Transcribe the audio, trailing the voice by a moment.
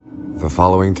The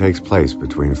following takes place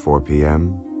between 4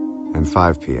 p.m. and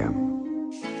 5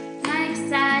 p.m. Mike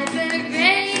Cyber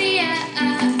Radio,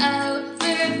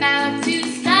 we're about to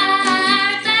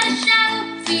start the show.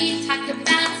 We talk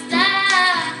about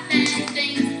stuff and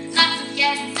things, lots of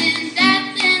guests,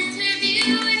 in-depth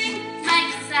interviewing.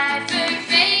 Mike Cyber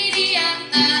Radio,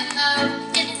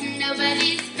 it's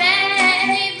nobody's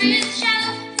favorite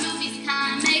show. Movies,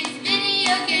 comics,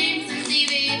 video games, and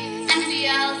TV, and we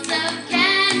also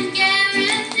can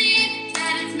guarantee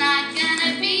that it's not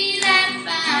gonna be that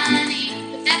funny,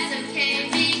 but that's okay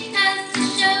because the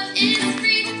show is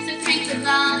free. So crank the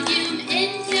volume in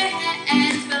your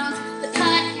headphones. The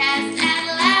podcast at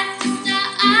last is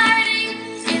starting.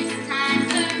 It's time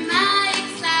for Mike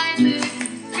Cyber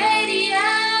Radio.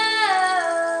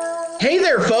 Hey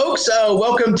there, folks.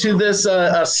 Welcome to this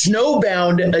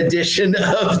snowbound edition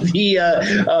of the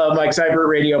Mike Cyber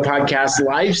Radio podcast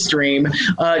live stream.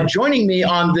 Joining me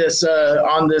on this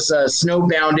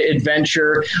snowbound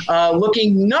adventure,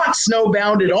 looking not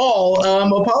snowbound at all.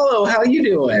 Apollo, how you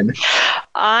doing?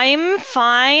 I'm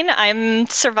fine. I'm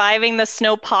surviving the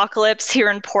snowpocalypse here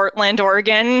in Portland,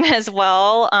 Oregon as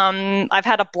well. I've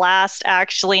had a blast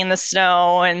actually in the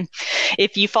snow. And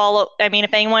if you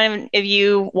if anyone of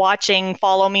you watching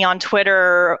follow me on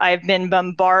Twitter, I've been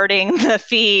bombarding the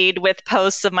feed with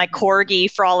posts of my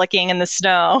corgi frolicking in the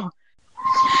snow.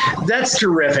 That's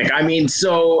terrific. I mean,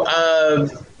 so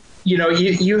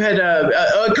you had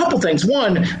a couple things.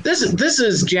 One, this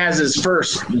is Jazz's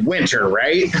first winter,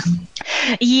 right?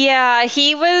 Yeah,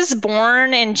 he was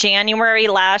born in January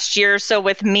last year. So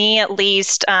with me, at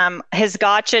least, his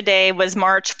gotcha day was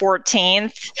March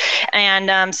 14th.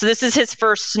 And so this is his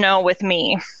first snow with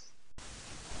me.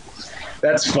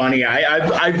 That's funny.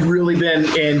 I've really been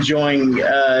enjoying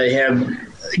him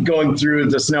going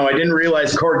through the snow. I didn't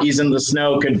realize corgis in the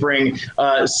snow could bring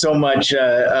so much.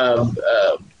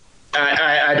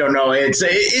 I don't know.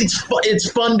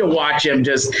 It's fun to watch him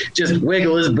just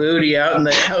wiggle his booty out in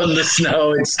the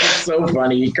snow. It's so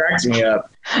funny. He cracks me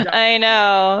up. I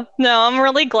know. No, I'm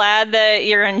really glad that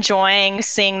you're enjoying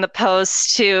seeing the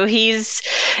posts too.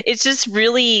 It just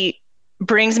really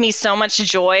brings me so much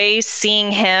joy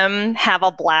seeing him have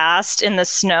a blast in the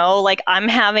snow. Like, I'm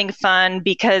having fun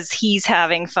because he's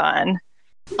having fun.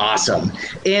 Awesome.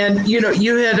 And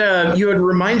you had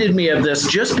reminded me of this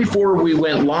just before we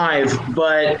went live,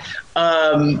 but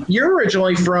you're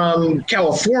originally from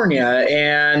California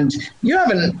and you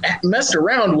haven't messed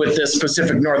around with this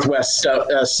Pacific Northwest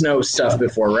snow stuff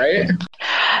before, right?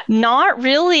 Not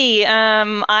really.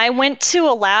 I went to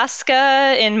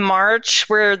Alaska in March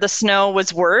where the snow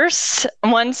was worse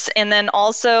once. And then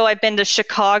also I've been to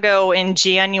Chicago in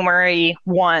January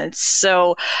once.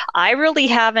 So I really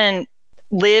haven't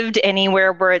lived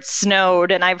anywhere where it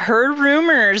snowed, and I've heard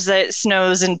rumors that it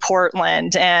snows in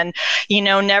Portland and,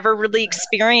 never really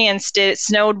experienced it. It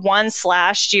snowed once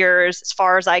last year, as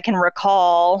far as I can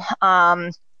recall.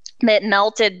 It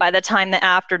melted by the time the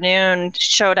afternoon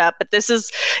showed up. But this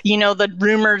is, the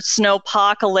rumored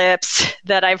snowpocalypse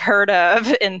that I've heard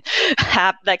of and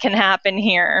that can happen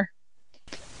here.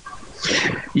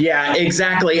 Yeah,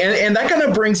 exactly. And that kind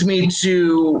of brings me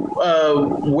to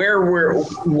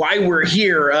why we're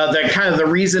here, the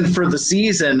reason for the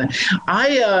season.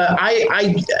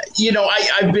 I've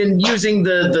been using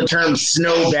the term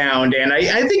snowbound, and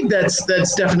I think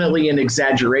that's definitely an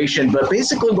exaggeration. But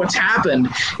basically what's happened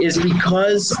is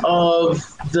because of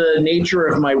the nature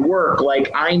of my work,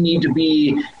 like I need to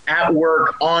be at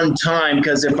work on time,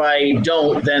 because if I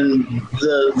don't, then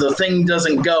the thing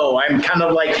doesn't go. I'm kind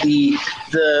of like the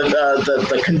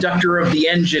conductor of the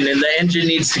engine, and the engine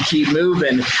needs to keep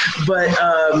moving. But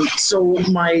so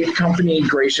my company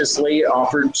graciously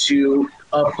offered to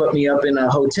put me up in a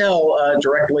hotel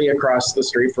directly across the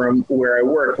street from where I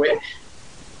work. Wait,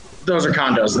 those are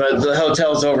condos. The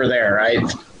hotel's over there, right?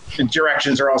 The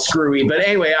directions are all screwy, but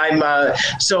anyway, I'm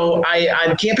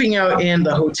camping out in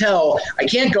the hotel. I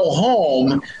can't go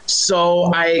home,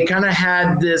 so I kind of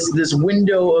had this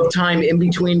window of time in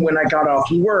between when I got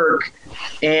off work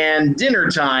and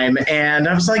dinner time, and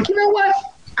I was like, you know what?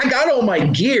 I got all my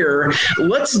gear.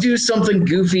 Let's do something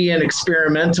goofy and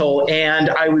experimental.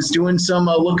 And I was doing some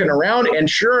looking around, and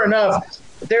sure enough,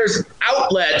 there's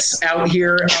outlets out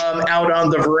here out on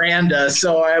the veranda.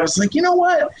 So I was like, you know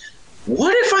what?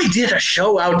 what if I did a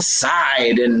show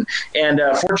outside? And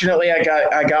fortunately, I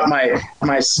got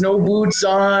my snow boots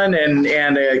on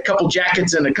and a couple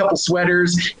jackets and a couple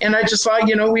sweaters, and I just thought,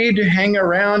 we'd hang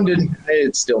around, and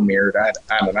it's still mirrored. I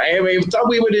don't know. I thought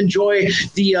we would enjoy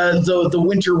the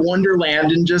winter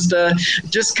wonderland and just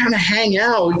kind of hang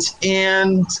out.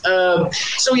 And so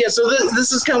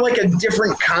this is kind of like a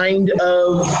different kind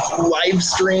of live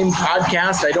stream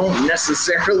podcast. I don't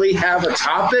necessarily have a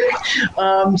topic,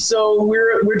 so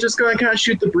we're just going to kind of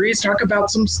shoot the breeze, talk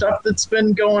about some stuff that's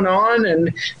been going on,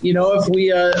 and if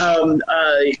we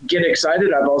get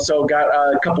excited, I've also got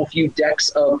a few decks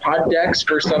of pod decks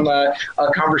for some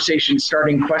conversation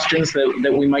starting questions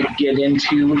that we might get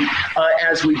into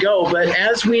as we go. But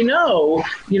as we know,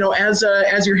 as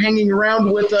you're hanging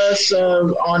around with us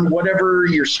on whatever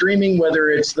you're streaming, whether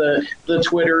it's the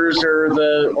Twitters or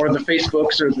the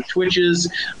Facebooks or the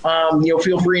Twitches,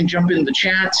 feel free and jump in the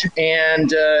chat. And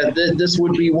this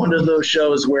would be one of those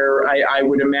shows where I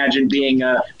would imagine being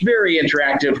very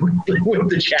interactive with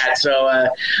the chat. So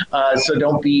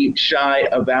don't be shy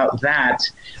about that.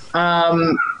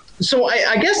 So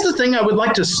I guess the thing I would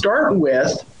like to start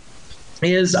with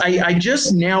is I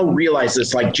just now realized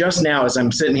this, like just now as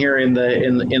I'm sitting here in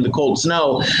the cold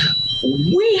snow,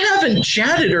 we haven't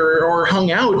chatted or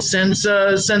hung out since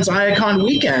Iacon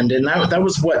weekend, and that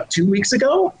was what, 2 weeks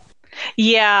ago?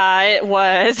 Yeah, it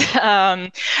was.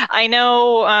 I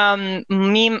know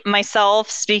myself,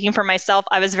 speaking for myself,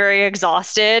 I was very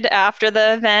exhausted after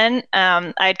the event.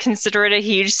 I'd consider it a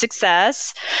huge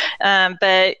success.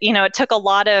 But, it took a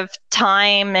lot of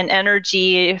time and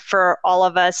energy for all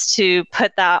of us to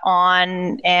put that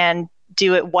on and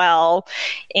do it well.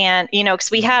 And, because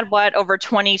we had over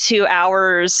 22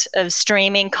 hours of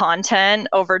streaming content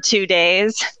over 2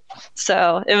 days.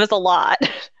 So it was a lot.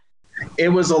 It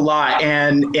was a lot,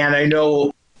 and I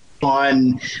know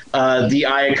on the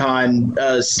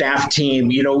Iacon staff team,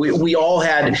 we all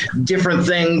had different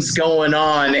things going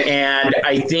on, and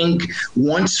I think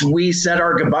once we said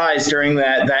our goodbyes during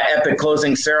that epic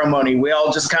closing ceremony, we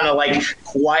all just kind of like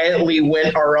quietly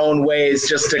went our own ways,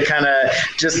 just to kind of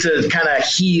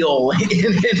heal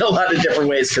in a lot of different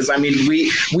ways. Because I mean,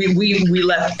 we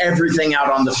left everything out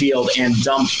on the field and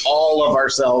dumped all of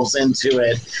ourselves into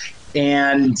it.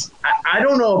 And I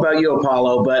don't know about you,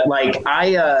 Apollo, but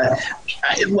I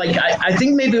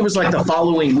think maybe it was like the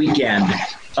following weekend.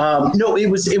 No, it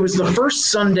was the first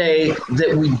Sunday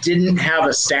that we didn't have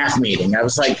a staff meeting. I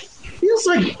was like, feels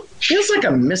like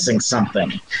I'm missing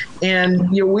something.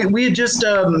 And we had just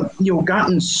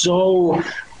gotten so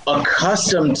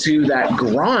accustomed to that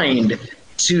grind,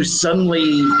 to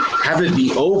suddenly have it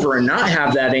be over and not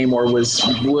have that anymore was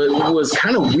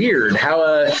kind of weird. How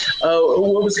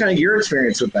what was kind of your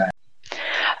experience with that?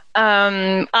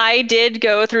 I did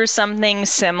go through something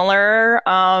similar.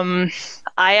 I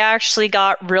actually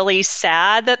got really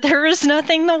sad that there was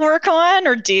nothing to work on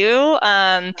or do,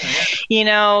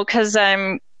 because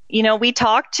we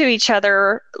talk to each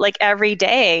other like every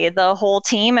day, the whole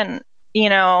team, and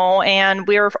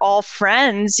we're all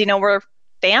friends, we're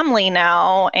family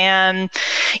now, and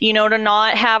to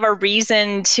not have a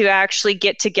reason to actually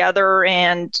get together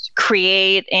and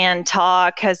create and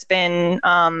talk has been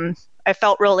I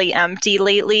felt really empty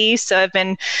lately. So I've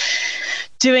been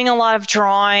doing a lot of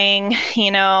drawing,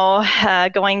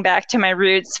 going back to my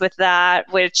roots with that,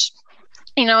 which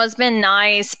has been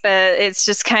nice, but it's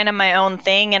just kind of my own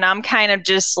thing, and I'm kind of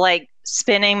just like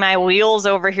spinning my wheels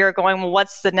over here going, well,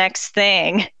 what's the next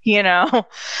thing,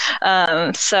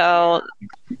 so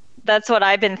that's what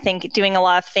I've been doing a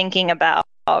lot of thinking about.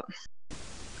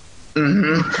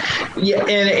 Mm-hmm. Yeah,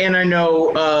 and I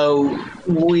know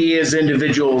we as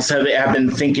individuals have been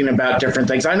thinking about different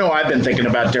things. I know I've been thinking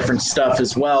about different stuff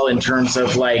as well in terms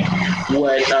of like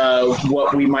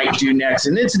what we might do next.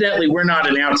 And incidentally, we're not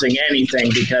announcing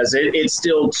anything because it's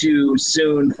still too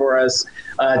soon for us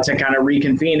to kind of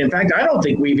reconvene. In fact, I don't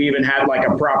think we've even had like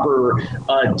a proper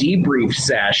debrief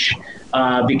sesh.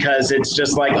 Because it's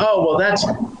just like, that's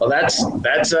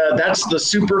the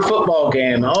Super Football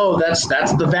game. Oh, that's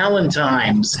the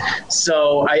Valentine's.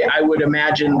 So I would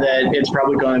imagine that it's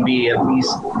probably going to be at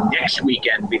least next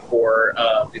weekend before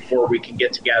we can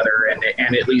get together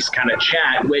and at least kind of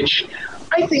chat, which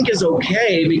I think is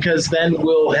okay, because then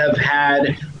we'll have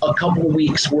had a couple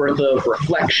weeks worth of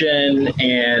reflection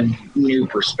and new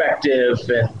perspective,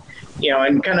 and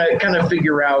and kind of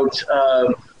figure out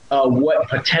what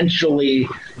potentially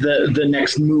the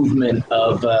next movement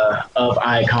of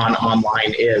Icon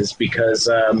Online is, because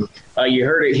you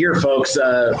heard it here, folks.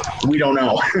 We don't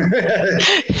know.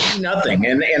 Nothing,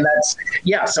 and that's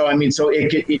So I mean, so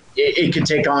it could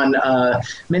take on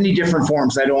many different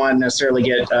forms. I don't want to necessarily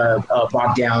get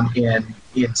bogged down in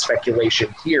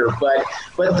speculation here, but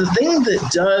the thing that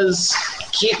does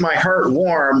keep my heart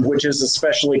warm, which is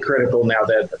especially critical now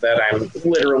that I'm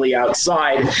literally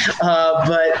outside,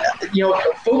 but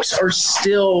folks are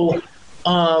still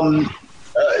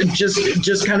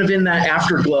just kind of in that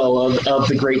afterglow of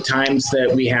the great times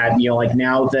that we had, like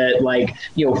now that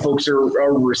folks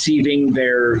are receiving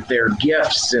their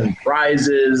gifts and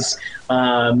prizes.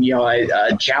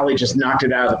 Jolly just knocked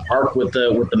it out of the park with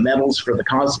the medals for the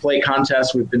cosplay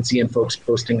contest. We've been seeing folks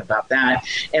posting about that,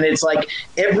 and it's like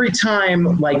every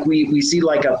time we see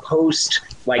a post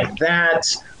like that,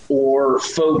 or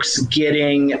folks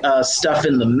getting stuff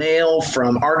in the mail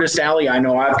from Artist Alley. I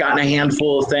know I've gotten a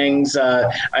handful of things.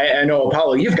 I know,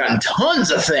 Apollo, you've gotten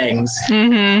tons of things.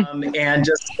 Mm-hmm. And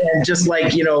just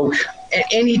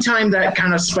anytime that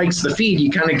kind of spikes the feed, you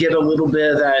kind of get a little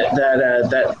bit of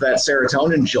that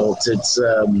serotonin jolt. It's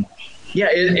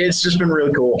it's just been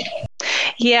really cool.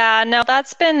 Yeah, no,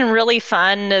 that's been really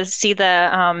fun to see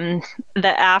the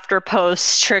after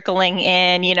posts trickling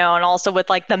in, and also with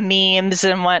the memes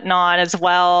and whatnot as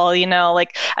well.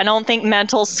 I don't think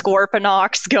Mental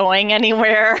Scorponok's going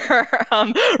anywhere.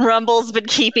 Rumble's been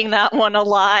keeping that one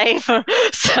alive.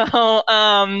 So,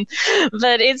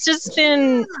 but it's just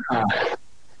been.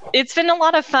 It's been a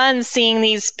lot of fun seeing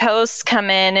these posts come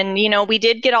in, and we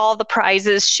did get all the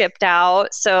prizes shipped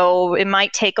out, so it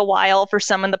might take a while for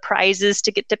some of the prizes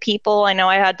to get to people. I know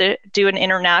I had to do an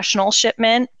international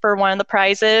shipment for one of the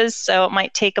prizes, so it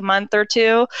might take a month or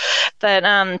two, but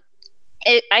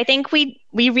I think we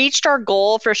reached our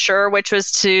goal for sure, which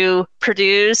was to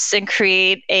produce and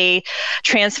create a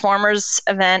Transformers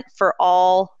event for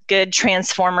all good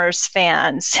Transformers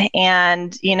fans.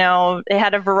 And, it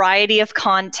had a variety of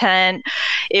content.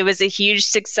 It was a huge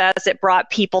success. It brought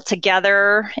people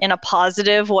together in a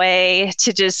positive way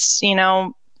to just,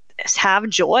 have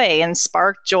joy and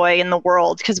spark joy in the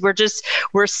world, because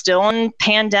we're still in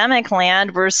pandemic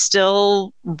land. We're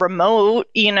still remote,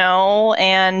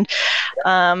 and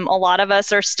a lot of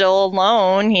us are still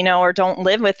alone, or don't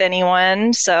live with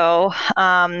anyone. So,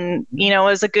 it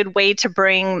was a good way to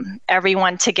bring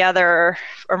everyone together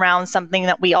around something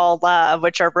that we all love,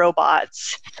 which are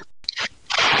robots.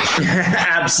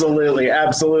 Absolutely.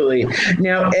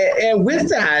 Now, and with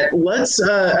that, let's.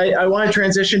 I want to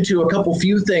transition to a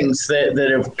few things that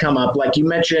have come up. Like you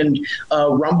mentioned,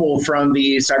 Rumble from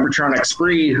the Cybertronic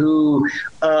Spree, who,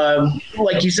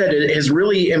 like you said, has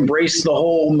really embraced the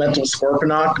whole Mental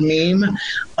Scorponok meme.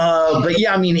 But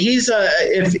yeah, I mean, he's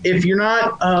if you're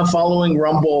not following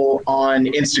Rumble on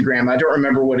Instagram, I don't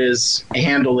remember what his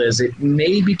handle is. It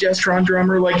may be Destron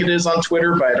Drummer, like it is on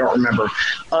Twitter, but I don't remember.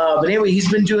 But anyway,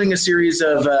 he's been doing a series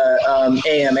of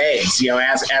AMAs,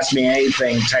 ask me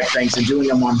anything type things, and doing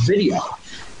them on video.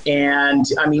 And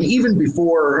I mean, even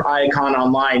before Icon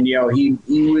Online, he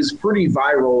was pretty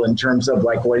viral in terms of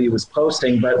what he was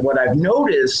posting. But what I've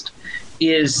noticed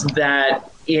is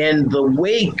that in the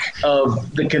wake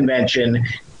of the convention,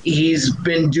 he's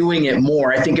been doing it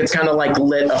more. I think it's kind of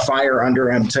lit a fire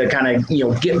under him to kind of,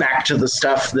 get back to the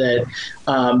stuff that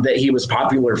that he was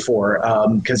popular for.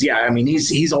 Because I mean,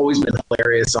 he's always been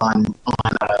hilarious on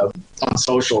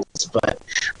socials, but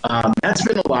that's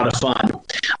been a lot of fun.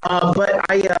 But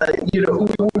we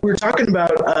were talking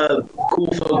about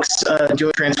cool folks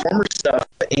doing Transformer stuff,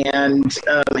 and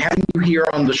having you here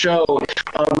on the show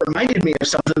reminded me of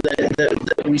something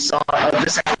that we saw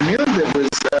this afternoon that was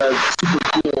super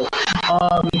cool.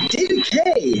 David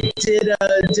K did an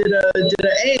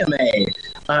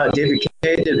AMA. David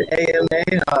K did an AMA,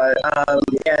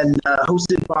 and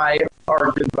hosted by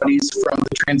our good buddies from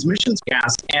the Transmissions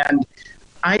Cast. And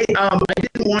I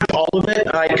didn't watch all of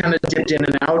it. I kind of dipped in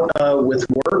and out with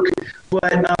work,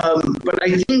 but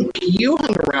I think you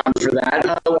hung around for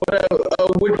that.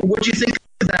 What do you think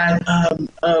of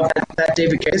that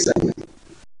David K segment?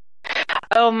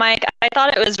 Oh, Mike, I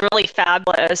thought it was really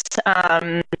fabulous.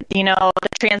 The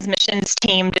Transmissions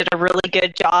team did a really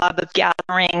good job of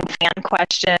gathering fan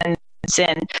questions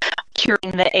and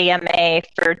curating the AMA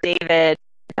for David.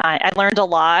 I learned a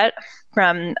lot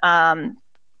from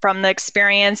the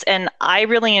experience, and I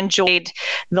really enjoyed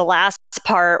the last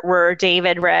part where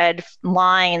David read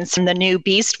lines from the new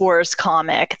Beast Wars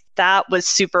comic. That was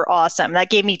super awesome. That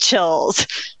gave me chills,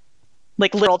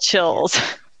 little chills.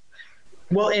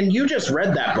 Well, and you just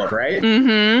read that book, right?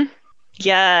 Mm-hmm.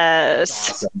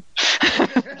 Yes. Awesome.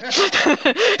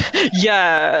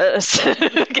 Yes.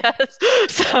 Yes.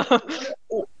 So.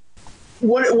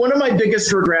 One of my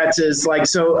biggest regrets is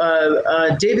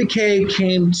David Kaye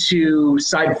came to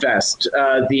Sidefest,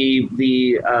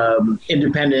 the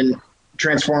independent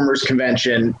Transformers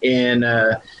convention in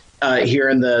here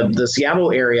in the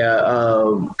Seattle area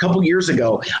a couple years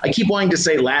ago. I keep wanting to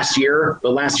say last year,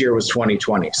 but last year was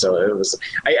 2020, so it was.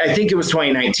 I think it was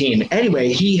 2019.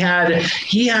 Anyway, he had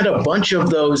a bunch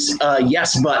of those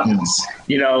yes buttons,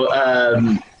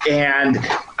 and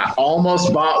I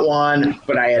almost bought one,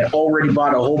 but I had already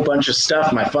bought a whole bunch of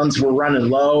stuff. My funds were running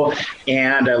low,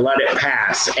 and I let it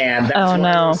pass. And that's one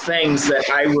of those things that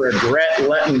I regret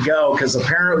letting go, because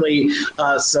apparently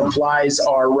supplies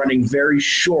are running very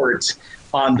short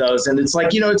on those. And it's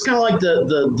like, it's kind of like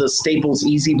the Staples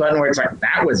easy button, where it's like,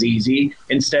 that was easy.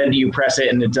 Instead, you press it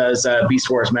and it does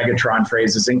Beast Wars Megatron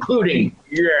phrases, including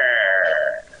yes.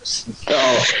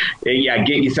 So yeah,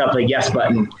 get yourself a yes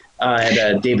button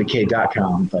at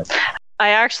davidkaye.com. But I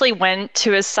actually went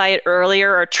to his site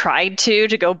earlier, or tried to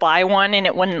go buy one, and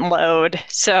it wouldn't load.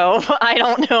 So I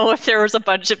don't know if there was a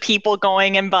bunch of people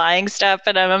going and buying stuff,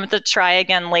 and I'm going to try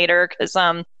again later, because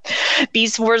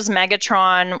Beast Wars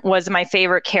Megatron was my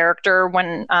favorite character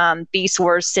when Beast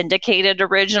Wars syndicated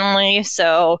originally.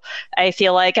 So I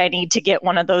feel like I need to get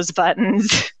one of those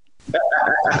buttons.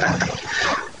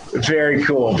 Very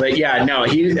cool. But yeah, no,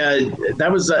 that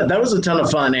was a ton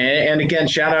of fun. And again,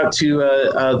 shout out to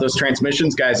those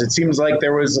transmissions guys. It seems like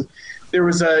there was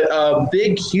a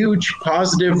big, huge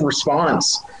positive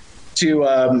response to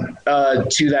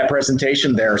that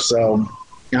presentation there. So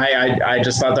I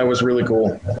just thought that was really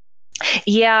cool.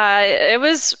 Yeah, it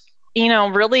was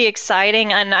really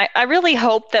exciting. And I really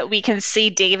hope that we can see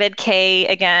David Kaye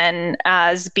again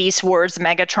as Beast Wars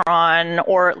Megatron,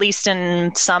 or at least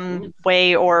in some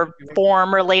way or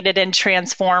form related in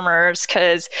Transformers,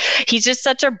 because he's just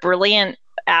such a brilliant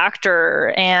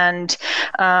actor. And,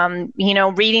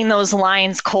 reading those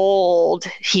lines cold,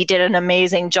 he did an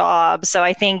amazing job. So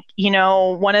I think,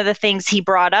 one of the things he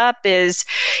brought up is,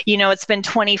 it's been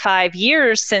 25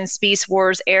 years since Beast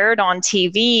Wars aired on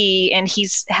TV, and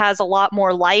has a lot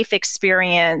more life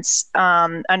experience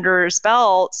under his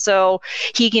belt. So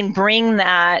he can bring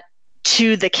that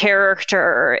to the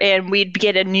character, and we'd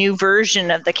get a new version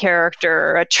of the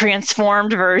character, a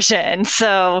transformed version.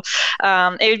 So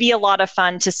it would be a lot of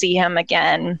fun to see him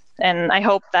again, and I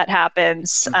hope that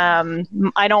happens.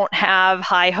 I don't have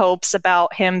high hopes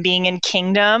about him being in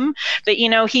Kingdom, but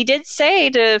he did say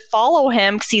to follow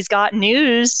him because he's got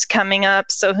news coming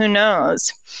up, so who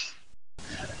knows.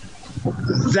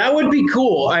 That would be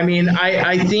cool. I mean,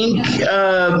 I think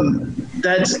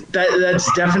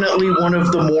that's definitely one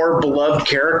of the more beloved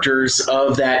characters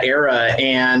of that era,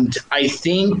 and I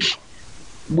think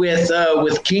with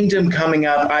Kingdom coming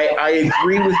up, I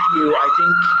agree with you.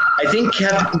 I think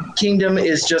Kingdom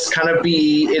is just kind of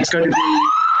it's going to be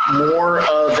more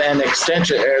of an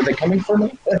extension. Are they coming for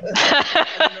me?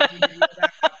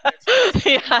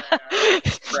 Yeah.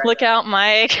 Look out,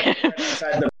 Mike.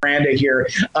 Inside the veranda here,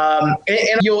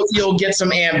 and you'll get some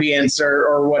ambience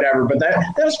or whatever. But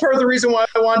that was part of the reason why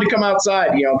I wanted to come outside.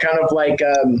 Kind of like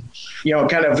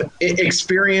kind of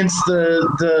experience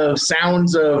the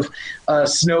sounds of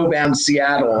snowbound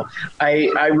Seattle.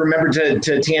 I remember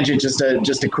to tangent just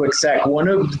a quick sec. One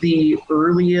of the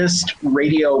earliest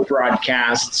radio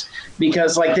broadcasts,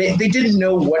 because they didn't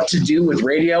know what to do with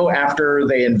radio after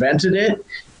they invented it.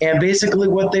 And basically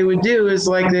what they would do is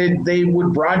they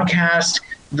would broadcast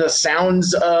the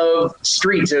sounds of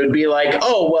streets. It would be like,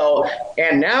 oh, well,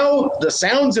 and now the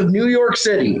sounds of New York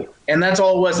City. And that's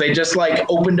all it was. They just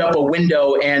opened up a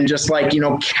window and just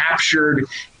captured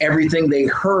everything they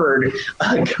heard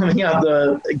coming out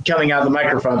the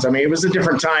microphones. I mean, it was a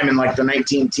different time in the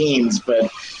 19-teens, but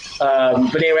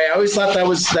anyway, I always thought that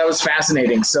was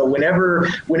fascinating. So whenever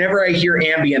I hear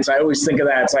ambience, I always think of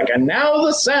that. It's and now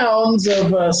the sounds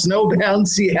of snowbound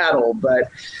Seattle.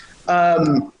 But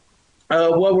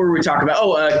what were we talking about?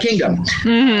 Oh, Kingdom.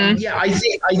 Mm-hmm. Yeah, I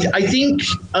think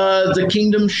the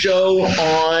Kingdom show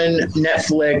on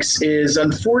Netflix is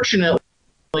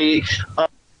unfortunately.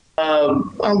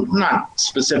 Well, not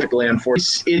specifically,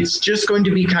 unfortunately. It's just going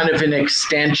to be kind of an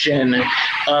extension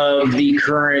of the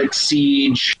current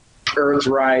Siege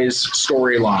Earthrise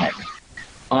storyline.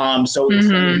 So it's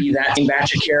going to be that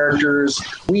batch of characters.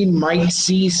 We might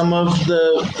see some of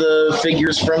the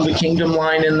figures from the Kingdom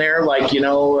line in there,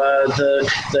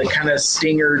 the kind of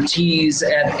stinger tease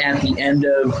at the end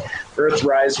of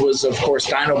Earthrise was, of course,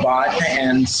 Dinobot,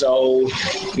 and so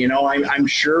I'm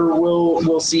sure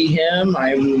we'll see him.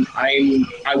 I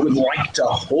would like to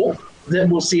hope that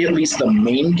we'll see at least the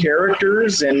main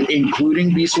characters, and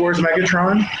including Beast Wars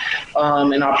Megatron,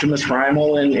 and Optimus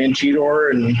Primal and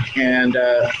Cheetor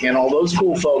and all those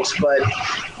cool folks. But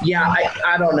yeah,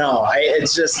 I don't know.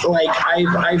 It's just like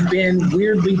I've been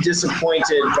weirdly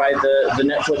disappointed by the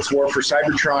Netflix War for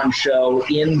Cybertron show,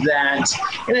 in that,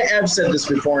 and I've said this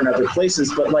before in other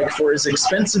places, but like, for as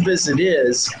expensive as it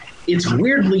is, it's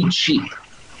weirdly cheap.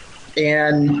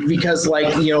 And because,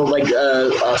 like, you know, like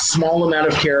a small amount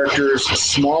of characters, a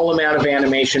small amount of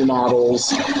animation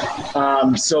models.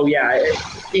 So yeah,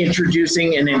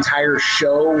 introducing an entire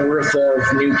show worth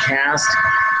of new cast,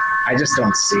 I just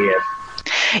don't see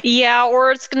it. Yeah,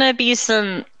 or it's going to be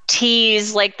some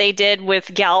tease like they did with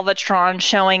Galvatron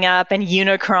showing up and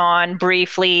Unicron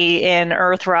briefly in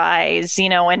Earthrise, you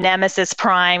know, and Nemesis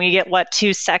Prime, you get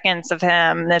 2 seconds of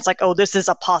him, and it's like, oh, this is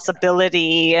a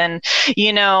possibility. And,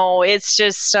 you know, it's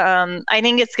just, I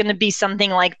think it's going to be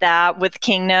something like that with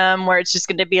Kingdom, where it's just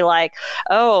going to be like,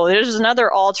 oh, there's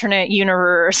another alternate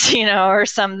universe, you know, or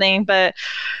something. But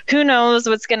who knows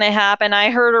what's going to happen.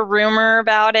 I heard a rumor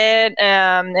about it,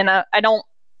 and I don't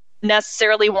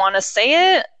necessarily want to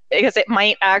say it, because it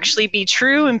might actually be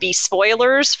true and be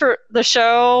spoilers for the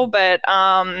show, but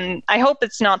I hope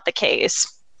it's not the case.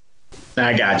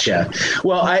 I gotcha.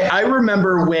 Well, I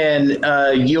remember when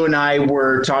you and I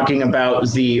were talking about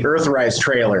the Earthrise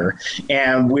trailer,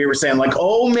 and we were saying like,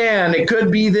 oh man, it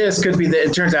could be this, could be that.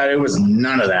 It turns out it was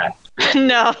none of that.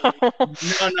 No.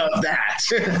 None of that.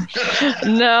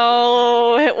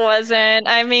 No, it wasn't.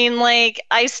 I mean, like,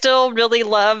 I still really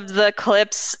loved the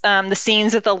clips, the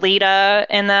scenes with Alita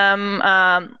in them.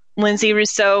 Lindsay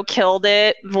Rousseau killed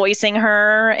it voicing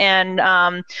her,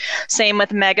 and same with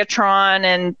Megatron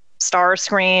and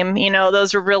Starscream. You know,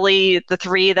 those were really the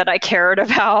three that I cared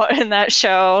about in that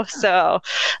show. So,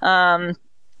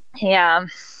 yeah.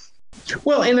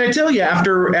 Well, and I tell you,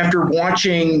 after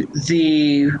watching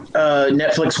the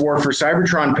Netflix War for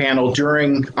Cybertron panel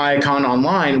during Icon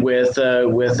Online with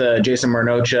Jason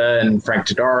Marnocha and Frank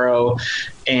Todaro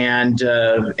and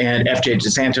FJ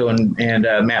DeSanto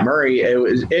and Matt Murray,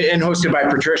 and hosted by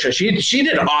Patricia. She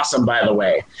did awesome, by the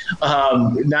way.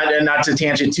 Not to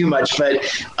tangent too much, but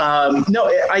no,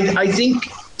 I think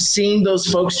seeing those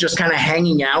folks just kind of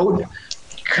hanging out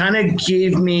kind of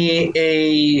gave me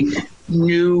a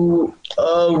new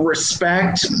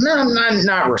respect,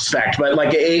 not respect, but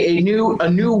like a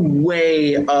new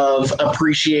way of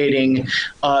appreciating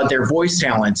their voice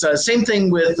talents. Same thing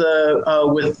with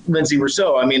Lindsay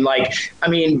Rousseau. I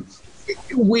mean,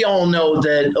 we all know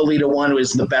that Alita 1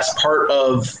 was the best part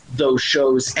of those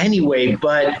shows anyway,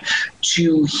 but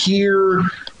to hear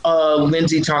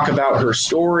Lindsay talk about her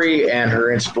story and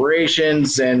her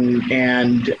inspirations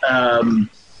and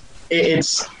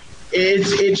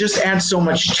it just adds so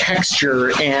much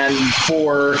texture, and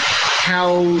for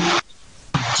how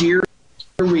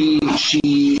dearly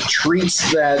she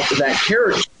treats that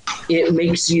character, it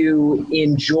makes you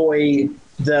enjoy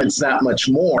that much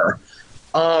more.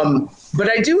 But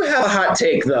I do have a hot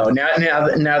take though. Now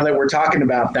that we're talking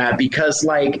about that, because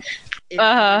like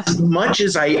as much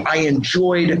as I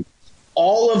enjoyed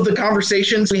all of the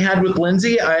conversations we had with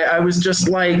Lindsay, I was just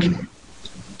like,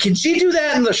 can she do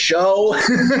that in the show?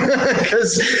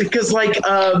 Because like,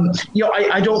 you know,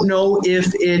 I don't know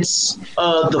if it's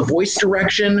the voice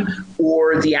direction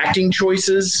or the acting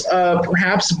choices,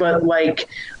 perhaps, but like,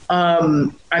 I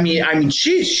mean,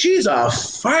 she's a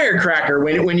firecracker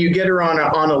when you get her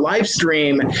on a live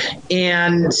stream.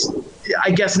 And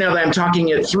I guess now that I'm talking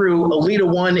it through, Alita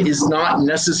 1 is not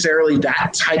necessarily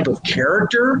that type of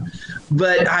character,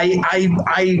 but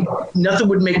I nothing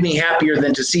would make me happier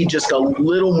than to see just a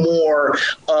little more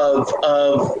of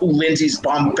Lindsay's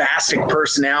bombastic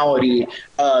personality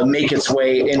make its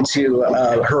way into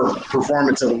her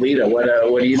performance of Alita.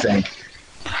 What do you think?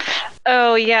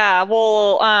 Oh, yeah.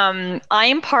 Well,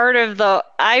 I'm part of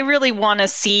I really want to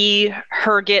see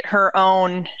her get her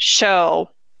own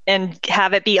show and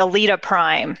have it be Alita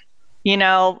Prime. You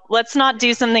know, let's not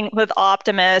do something with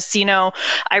Optimus. You know,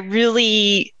 I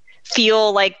really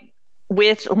feel like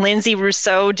with Lindsay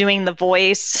Rousseau doing the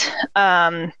voice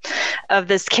of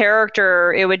this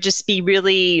character, it would just be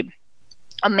really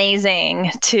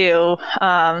amazing to,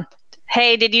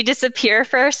 hey, did you disappear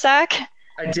for a sec?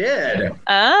 I did.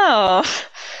 Oh.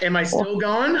 Am I still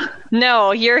gone?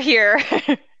 No, you're here.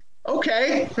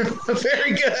 Okay.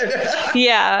 Very good.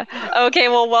 Yeah. Okay,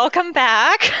 well, welcome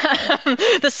back.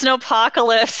 The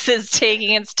snowpocalypse is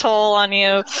taking its toll on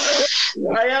you.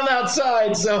 I am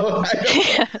outside, so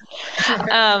I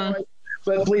don't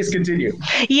but please continue.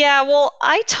 Yeah, well,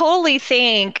 I totally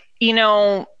think, you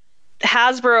know,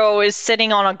 Hasbro is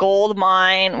sitting on a gold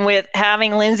mine with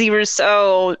having Lindsay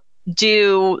Rousseau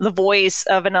do the voice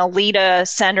of an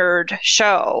Alita-centered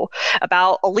show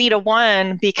about Alita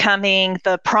 1 becoming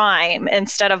the Prime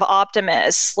instead of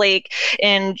Optimus.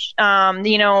 And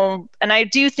I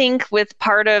do think with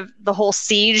part of the whole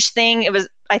Siege thing,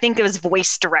 I think it was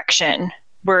voice direction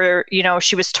where,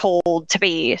 she was told to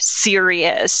be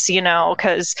serious,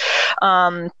 because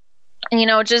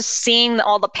just seeing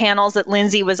all the panels that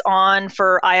Lindsay was on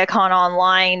for Iacon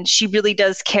Online, she really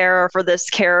does care for this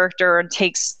character and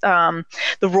takes the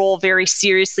role very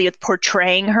seriously with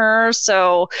portraying her.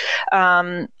 So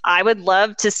I would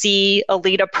love to see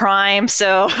Alita Prime.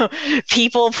 So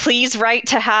people, please write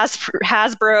to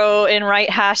Hasbro and write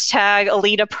hashtag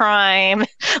Alita Prime.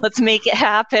 Let's make it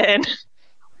happen.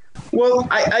 Well,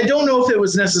 I don't know if it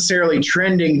was necessarily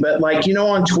trending, but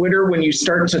on Twitter, when you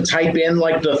start to type in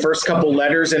the first couple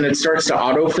letters and it starts to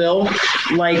autofill,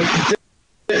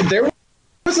 there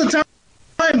was a time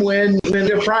when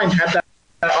the Prime had that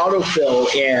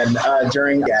autofill in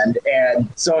during the end. And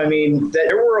so,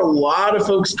 there were a lot of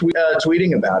folks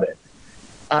tweeting about it.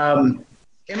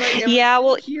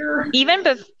 Here?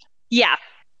 Yeah.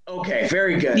 Okay,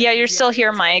 very good. Yeah, you're still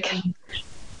here, Mike.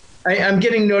 I'm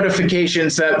getting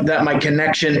notifications that my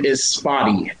connection is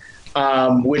spotty,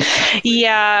 which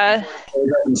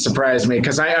doesn't surprise me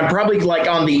because I'm probably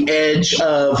on the edge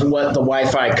of what the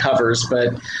Wi-Fi covers,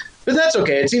 but that's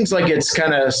okay. It seems like it's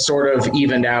kind of sort of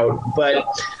evened out, but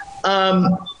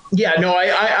I'm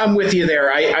with you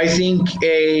there. I think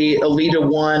a Alita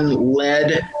 1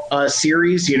 led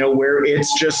series, where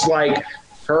it's just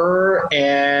her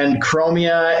and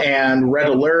Chromia and Red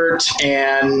Alert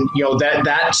and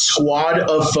that squad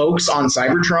of folks on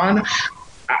Cybertron,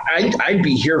 I'd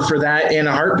be here for that in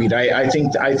a heartbeat. I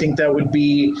think that would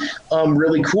be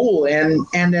really cool, and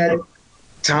at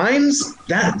times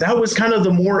that was kind of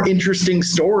the more interesting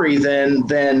story than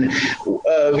boring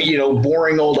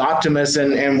old Optimus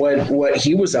and what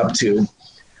he was up to.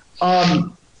 I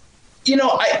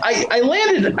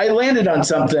landed on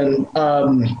something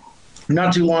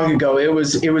not too long ago. It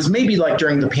was maybe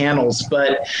during the panels,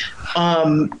 but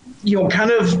kind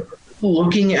of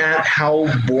looking at how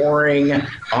boring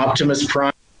Optimus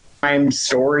Prime's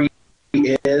story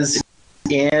is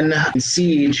in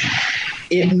Siege,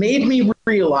 it made me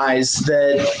realize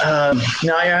that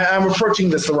now I'm approaching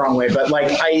this the wrong way, but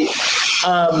I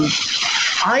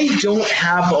don't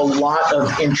have a lot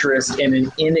of interest in an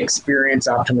inexperienced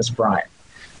Optimus Prime.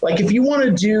 If you want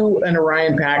to do an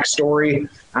Orion Pack story,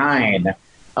 fine.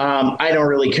 I don't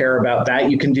really care about that.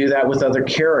 You can do that with other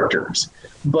characters.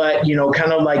 But,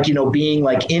 kind of being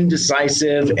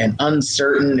indecisive and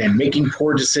uncertain and making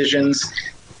poor decisions,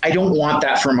 I don't want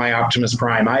that for my Optimus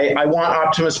Prime. I want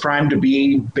Optimus Prime to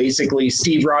be basically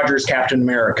Steve Rogers, Captain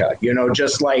America,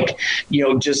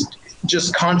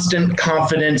 just constant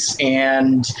confidence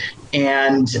and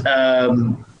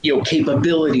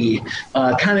capability,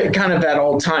 kind of at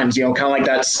all times, kind of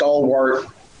that stalwart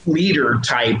leader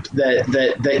type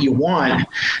that you want.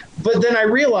 But then I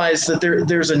realized that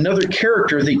there's another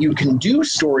character that you can do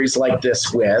stories like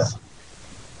this with.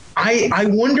 I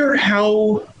wonder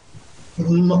how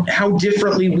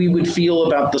differently we would feel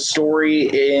about the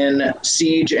story in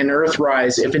Siege and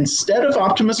Earthrise if instead of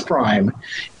Optimus Prime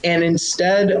and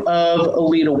instead of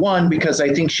Alita 1, because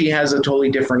I think she has a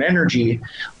totally different energy,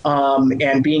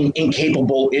 and being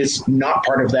incapable is not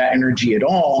part of that energy at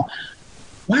all,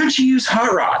 why don't you use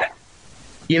Hot Rod?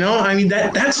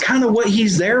 That's kind of what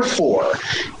he's there for.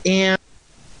 And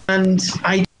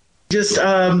I just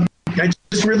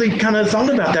really kind of thought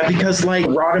about that because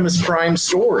Rodimus Prime's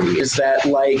story is that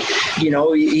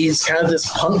he's kind of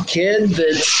this punk kid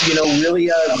that's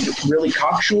really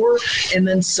cocksure, and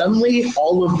then suddenly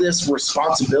all of this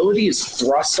responsibility is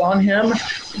thrust on him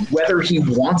whether he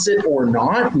wants it or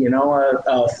not.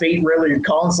 Fate really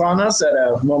calls on us at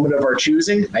a moment of our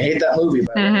choosing. I hate that movie,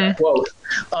 but that quote.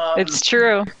 It's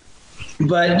true.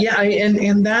 But yeah,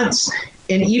 and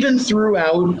even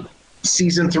throughout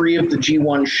season 3 of the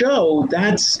G1 show,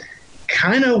 that's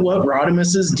kind of what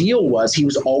Rodimus's deal was. He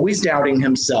was always doubting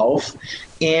himself,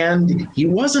 and he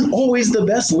wasn't always the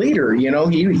best leader. He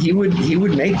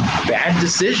would make bad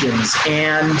decisions.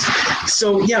 And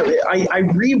so yeah, I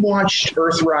rewatched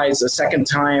Earthrise a second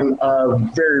time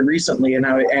very recently, and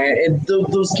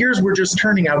those gears were just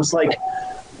turning. I was like,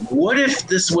 what if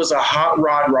this was a Hot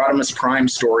Rod Rodimus Prime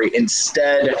story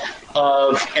instead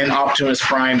of an Optimus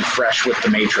Prime fresh with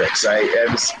the Matrix?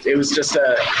 It was just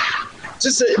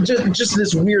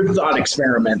this weird thought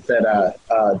experiment that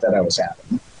I was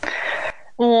having.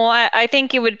 Well, I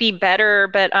think it would be better,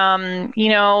 but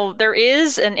there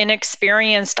is an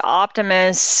inexperienced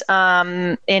Optimus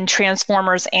in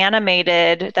Transformers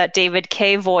Animated that David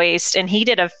Kaye voiced, and he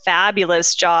did a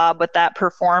fabulous job with that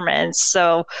performance.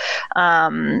 So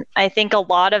I think a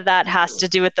lot of that has to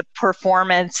do with the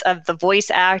performance of the voice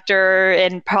actor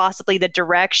and possibly the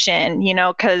direction,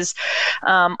 because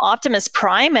Optimus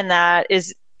Prime in that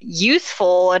is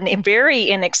youthful and very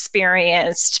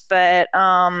inexperienced, but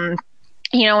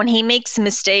and he makes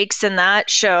mistakes in that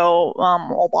show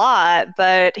a lot,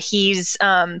 but he's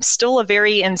still a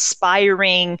very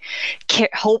inspiring,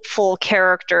 hopeful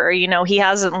character. He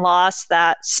hasn't lost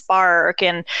that spark,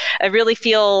 and I really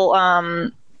feel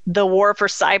the War for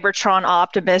Cybertron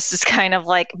Optimus is kind of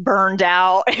like burned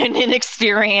out and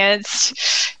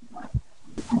inexperienced.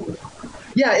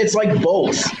 Yeah, it's like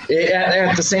both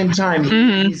at the same time.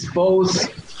 Mm-hmm. He's both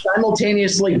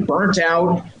simultaneously burnt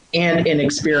out and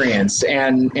inexperienced,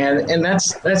 and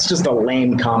that's just a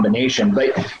lame combination.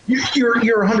 But you're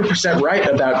 100% right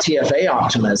about TFA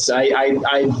Optimus. I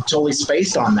totally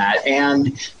spaced on that.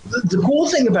 And the cool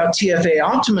thing about TFA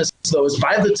Optimus, though, is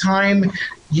by the time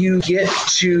you get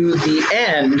to the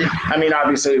end, I mean,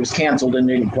 obviously it was canceled and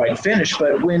didn't quite finish,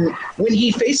 but when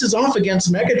he faces off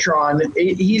against Megatron,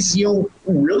 he's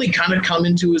really kind of come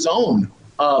into his own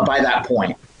by that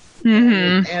point.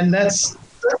 Mm-hmm. And that's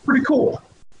pretty cool.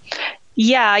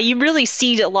 Yeah, you really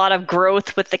see a lot of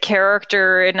growth with the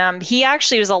character, and he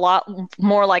actually was a lot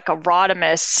more like a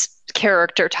Rodimus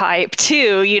character type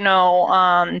too, and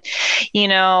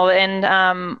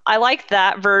I like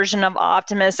that version of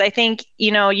Optimus. I think,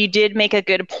 you did make a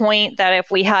good point that if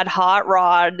we had Hot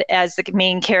Rod as the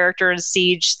main character in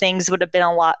Siege, things would have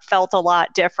been felt a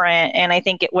lot different, and I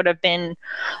think it would have been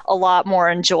a lot more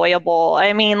enjoyable.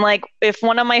 I mean, like, if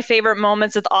one of my favorite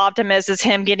moments with Optimus is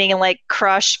him getting like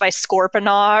crushed by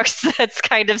Scorponok, that's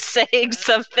kind of saying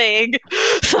something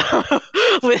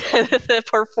with the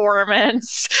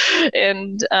performance.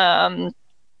 And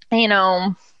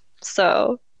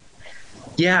so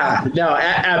yeah, no,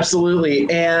 absolutely.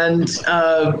 And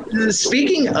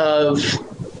speaking of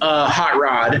Hot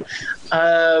Rod,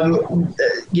 and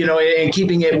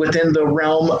keeping it within the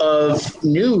realm of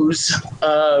news,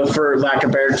 for lack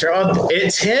of better term,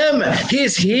 it's him.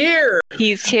 He's here.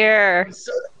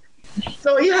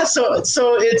 So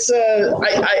it's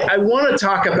I want to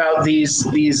talk about these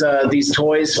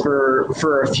toys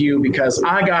for a few, because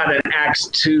I got an axe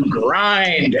to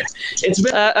grind. It's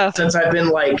been since I've been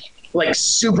like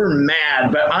super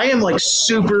mad, but I am like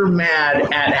super mad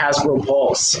at Hasbro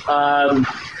Pulse.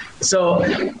 So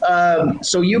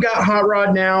you got Hot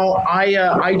Rod now.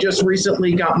 I just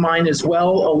recently got mine as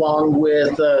well, along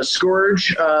with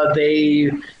Scourge.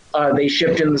 They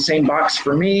shipped in the same box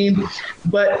for me,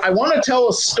 but I want to tell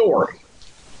a story.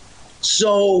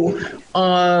 So,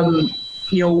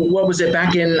 what was it,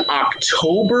 back in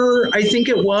October, I think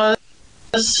it was,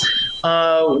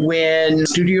 when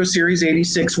Studio Series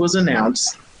 86 was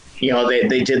announced.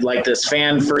 They did like this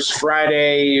Fan First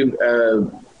Friday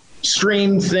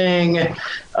stream thing.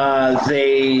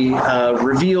 They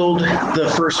revealed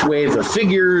the first wave of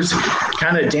figures,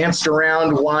 kind of danced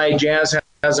around why Jazz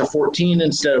has a 14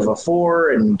 instead of a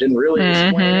 4, and didn't really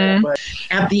explain it. But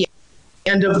at the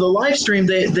end of the live stream,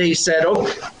 they said,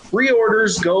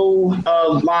 pre-orders go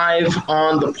live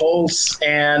on the Pulse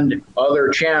and other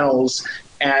channels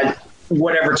at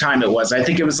whatever time it was. I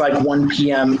think it was like 1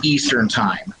 p.m. Eastern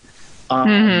time.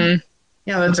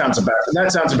 Yeah, that sounds about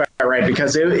right,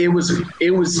 because it was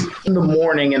in the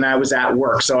morning and I was at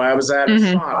work, so I was at a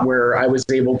spot where I was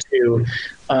able to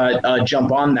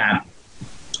jump on that.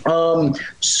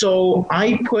 So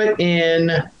I put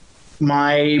in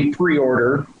my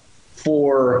pre-order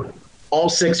for all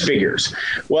 6 figures.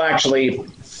 Well, actually,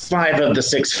 5 of the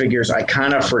 6 figures I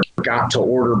kind of forgot to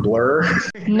order Blur.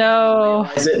 No.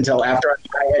 I didn't realize it until after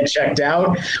I had checked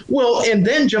out. Well, and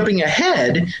then jumping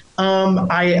ahead,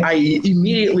 I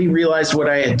immediately realized what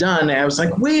I had done. And I was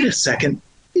like, wait a second,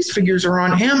 these figures are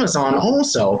on Amazon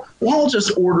also. Well, I'll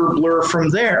just order Blur from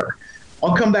there.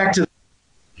 I'll come back to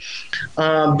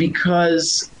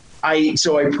because I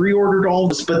pre-ordered all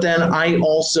this, but then I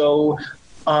also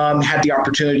had the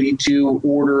opportunity to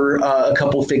order a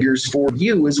couple figures for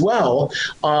you as well.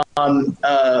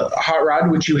 Hot Rod,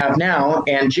 which you have now,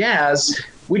 and Jazz,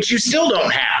 which you still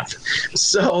don't have.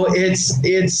 So it's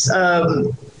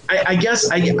I guess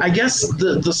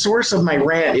the source of my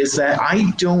rant is that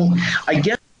I don't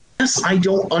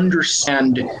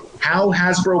understand how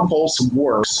Hasbro Pulse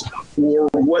works or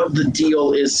what the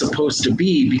deal is supposed to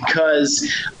be, because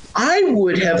I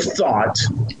would have thought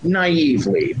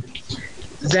naively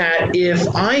that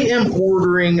if I am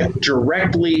ordering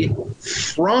directly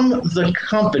from the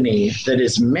company that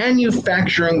is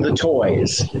manufacturing the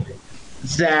toys,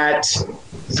 that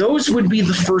those would be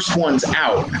the first ones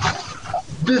out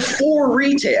before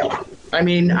retail. I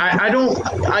mean, I know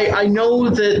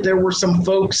that there were some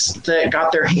folks that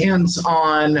got their hands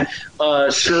on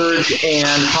Scourge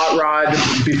and Hot Rod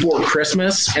before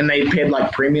Christmas, and they paid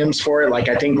like premiums for it. Like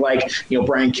I think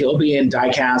Brian Kilby and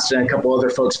Diecast and a couple other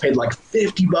folks paid like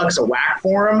 $50 a whack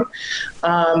for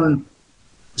them.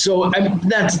 So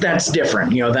that's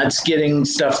different. That's getting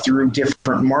stuff through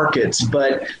different markets.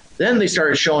 But then they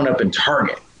started showing up in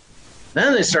Target.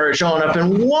 Then they started showing up in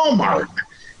Walmart.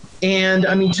 And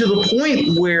I mean, to the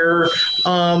point where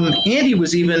Andy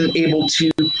was even able to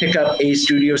pick up a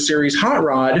Studio Series Hot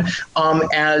Rod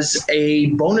as a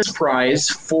bonus prize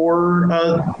for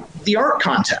the art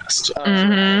contest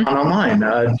online,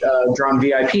 Drawn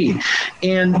VIP.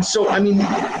 And so, I mean,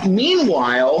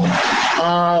 meanwhile,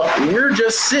 we're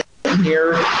just sitting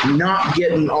here not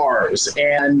getting ours.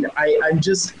 And I'm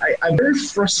very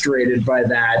frustrated by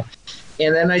that.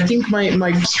 And then I think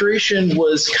my frustration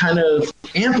was kind of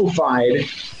amplified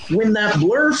when that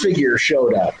Blur figure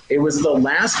showed up. It was the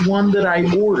last one that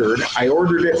I ordered. I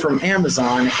ordered it from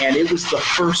Amazon, and it was the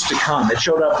first to come. It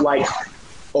showed up like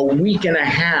a week and a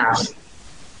half,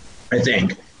 I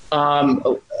think.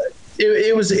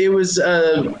 It was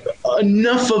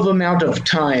enough of amount of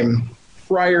time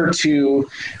prior to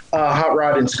Hot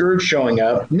Rod and Scourge showing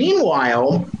up.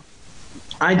 Meanwhile,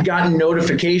 I'd gotten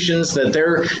notifications that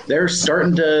they're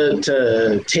starting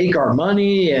to take our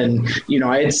money, and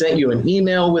I had sent you an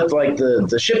email with like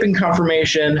the shipping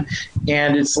confirmation,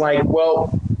 and it's like,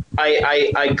 well,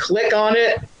 I click on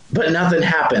it, but nothing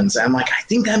happens. I'm like, I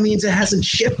think that means it hasn't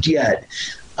shipped yet.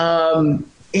 And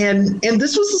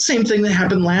this was the same thing that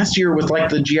happened last year with like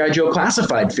the G.I. Joe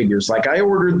classified figures. Like I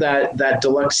ordered that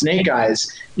deluxe Snake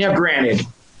Eyes. Now, granted,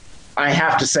 I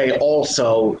have to say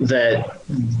also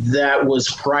that was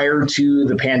prior to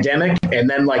the pandemic, and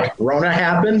then like Rona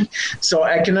happened. So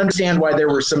I can understand why there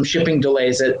were some shipping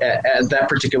delays at that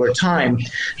particular time.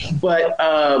 But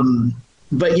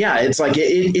yeah, it's like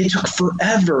it took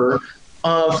forever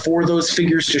for those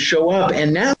figures to show up.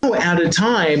 And now at a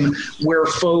time where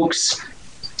folks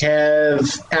have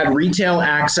had retail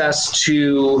access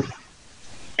to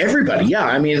everybody. Yeah.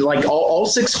 I mean, like all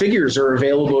 6 figures are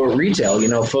available at retail.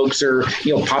 Folks are,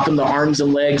 popping the arms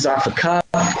and legs off a cup.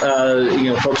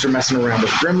 Folks are messing around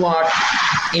with Grimlock.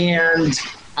 And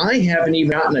I haven't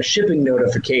even gotten a shipping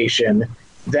notification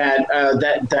that I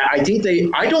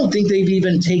don't think they've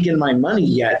even taken my money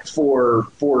yet for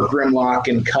Grimlock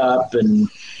and Cup and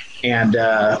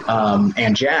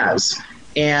Jazz.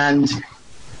 And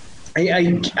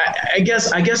I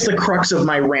guess the crux of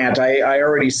my rant, I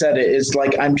already said it, is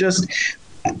like I'm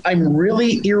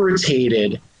really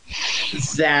irritated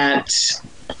that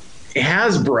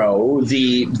Hasbro,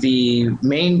 the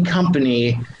main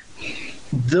company,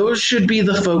 those should be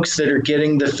the folks that are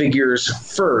getting the figures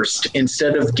first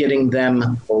instead of getting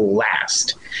them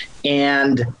last.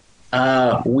 And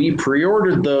we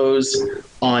pre-ordered those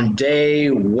on day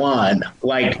one,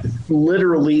 like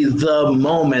literally the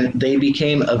moment they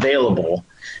became available.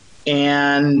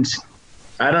 And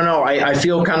I don't know, I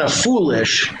feel kind of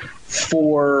foolish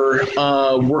for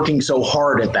working so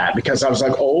hard at that, because I was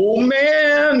like, oh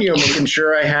man, making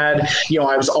sure I had,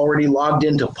 I was already logged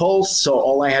into Pulse, so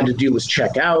all I had to do was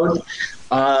check out.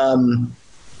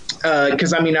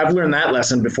 Because I mean, I've learned that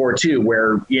lesson before too,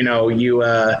 where you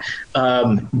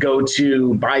go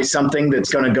to buy something that's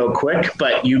going to go quick,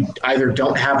 but you either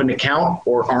don't have an account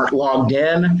or aren't logged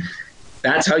in.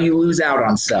 That's how you lose out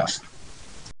on stuff.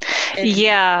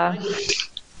 Yeah.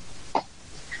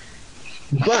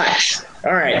 But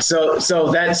all right, so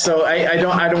I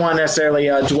don't want to necessarily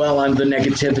dwell on the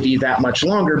negativity that much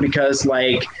longer, because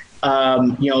like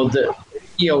some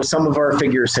of our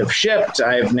figures have shipped.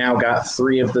 I've now got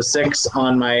 3 of the 6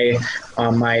 on my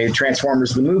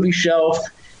Transformers the Movie shelf,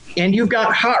 and you've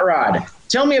got Hot Rod.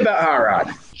 Tell me about Hot Rod.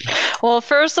 Well,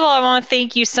 first of all, I want to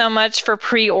thank you so much for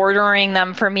pre-ordering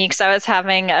them for me, because I was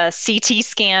having a CT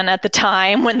scan at the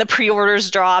time when the pre-orders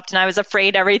dropped, and I was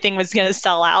afraid everything was going to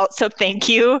sell out. So thank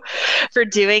you for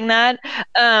doing that.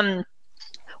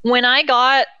 When I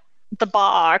got the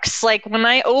box, like when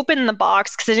I opened the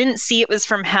box, because I didn't see it was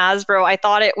from Hasbro, I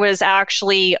thought it was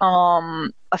actually a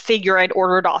figure I'd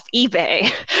ordered off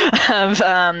eBay of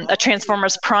a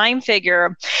Transformers Prime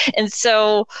figure. And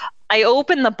so I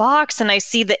open the box and I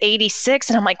see the 86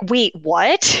 and I'm like, wait,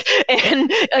 what?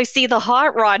 And I see the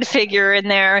Hot Rod figure in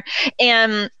there.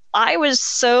 And I was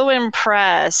so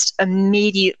impressed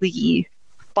immediately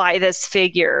by this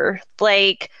figure.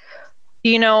 Like,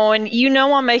 and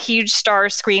I'm a huge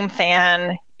Starscream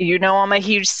fan. I'm a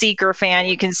huge Seeker fan.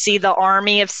 You can see the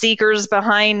army of Seekers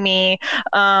behind me.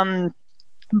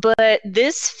 But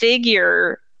this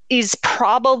figure is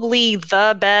probably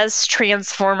the best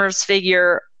Transformers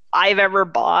figure I've ever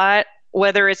bought,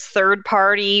 whether it's third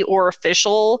party or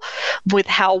official, with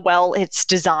how well it's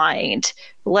designed,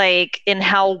 like, and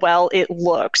how well it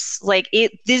looks. Like,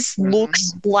 this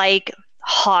looks like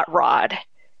Hot Rod.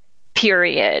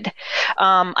 Period.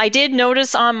 I did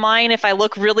notice on mine, if I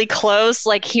look really close,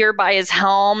 like here by his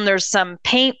helm, there's some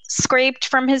paint scraped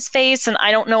from his face, and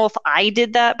I don't know if I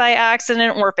did that by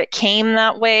accident or if it came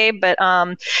that way, but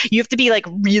you have to be like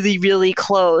really, really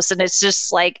close, and it's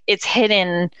just like it's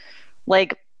hidden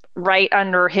like right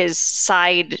under his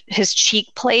side, his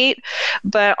cheek plate.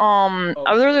 But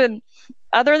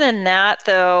other than that,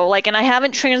 though, like, and I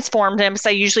haven't transformed him because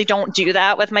I usually don't do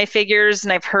that with my figures,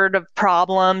 and I've heard of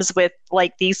problems with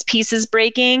like these pieces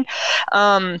breaking.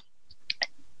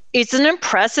 It's an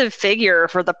impressive figure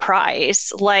for the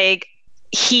price. Like,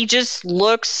 he just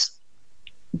looks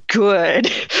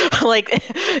good. like,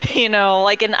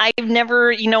 and I've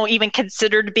never, even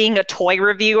considered being a toy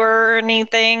reviewer or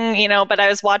anything, but I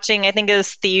was watching, I think it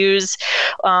was Thew's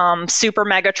Super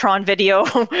Megatron video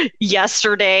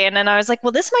yesterday, and then I was like,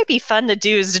 well, this might be fun to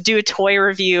do, is to do a toy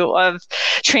review of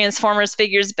Transformers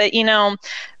figures. But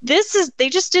they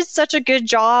just did such a good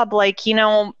job. Like,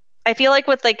 I feel like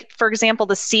with, like, for example,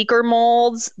 the Seeker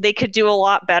molds, they could do a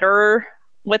lot better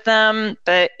with them,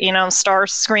 but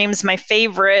Starscream's my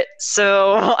favorite,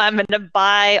 so I'm gonna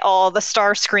buy all the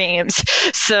Starscreams.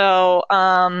 So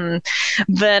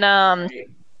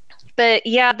but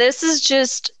yeah, this is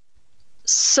just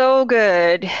so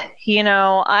good.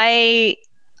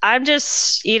 I'm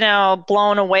just,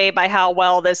 blown away by how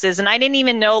well this is. And I didn't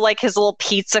even know, like, his little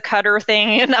pizza cutter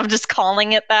thing, and I'm just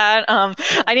calling it that. I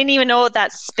didn't even know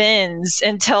that spins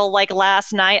until, like,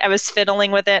 last night. I was fiddling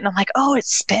with it, and I'm like, oh, it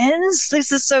spins?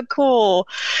 This is so cool.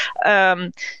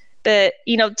 But,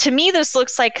 to me, this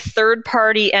looks like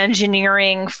third-party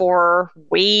engineering for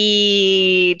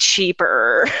way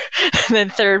cheaper than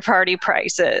third-party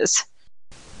prices.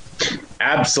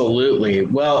 Absolutely.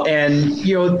 Well, and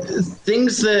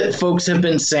things that folks have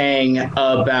been saying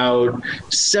about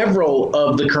several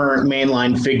of the current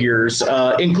mainline figures,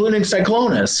 including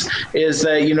Cyclonus, is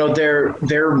that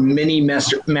they're mini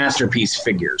masterpiece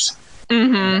figures.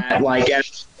 Mm-hmm.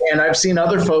 And I've seen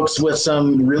other folks with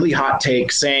some really hot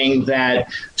takes saying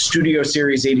that Studio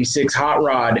Series 86 Hot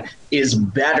Rod is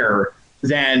better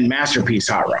than Masterpiece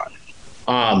Hot Rod.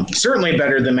 Certainly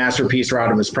better than Masterpiece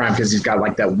Rodimus Prime, because he's got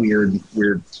like that weird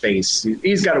face.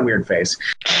 He's got a weird face.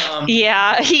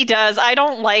 Yeah, he does. I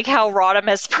don't like how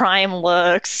Rodimus Prime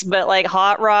looks, but like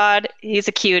Hot Rod, he's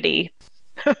a cutie.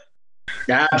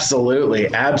 Absolutely,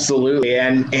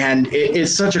 and it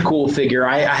is such a cool figure.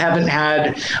 I haven't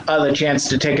had the chance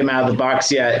to take him out of the box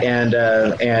yet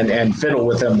and fiddle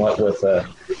with him with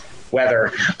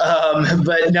weather.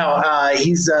 But no,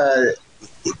 he's.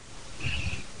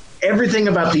 Everything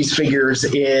about these figures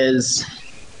is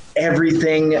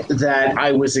everything that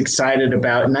I was excited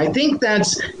about. And I think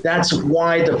that's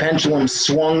why the pendulum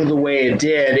swung the way it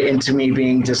did into me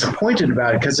being disappointed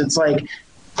about it, because it's like,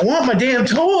 I want my damn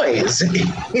toys.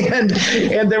 and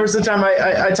there was a time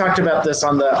I talked about this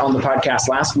on the podcast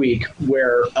last week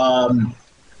where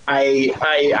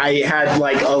I had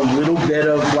like a little bit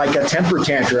of like a temper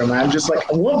tantrum. I'm just like,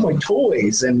 I want my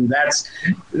toys, and that's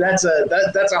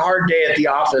a hard day at the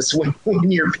office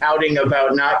when you're pouting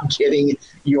about not getting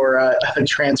your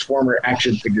Transformer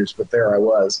action figures. But there I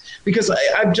was, because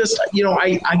I've just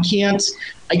I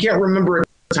can't remember a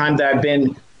time that I've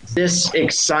been this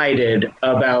excited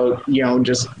about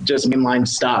just mainline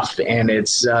stuff, and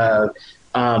it's.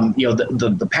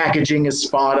 The packaging is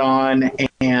spot on,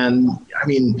 and I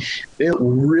mean, it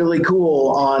really cool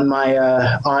on my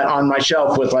on my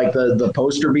shelf with like the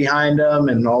poster behind them,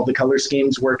 and all the color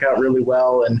schemes work out really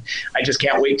well, and I just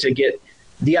can't wait to get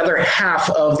the other half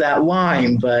of that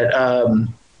line.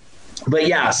 But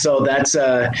yeah, so that's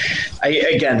that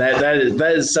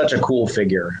is such a cool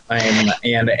figure,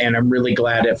 and I'm really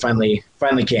glad it finally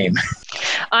came.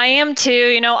 I am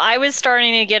too. I was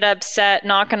starting to get upset,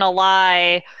 not gonna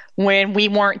lie, when we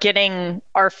weren't getting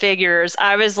our figures.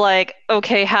 I was like,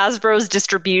 okay, Hasbro's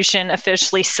distribution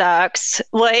officially sucks,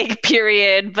 like,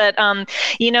 period. But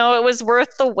it was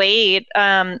worth the wait.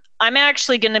 I'm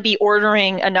actually going to be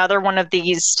ordering another one of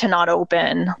these to not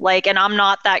open, like, and I'm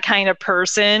not that kind of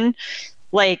person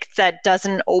like that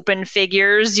doesn't open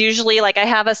figures usually. Like, I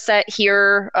have a set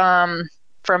here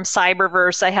from from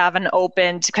Cyberverse. I haven't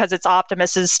opened because it's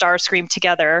Optimus's Starscream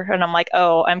together, and I'm like,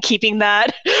 oh, I'm keeping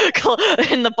that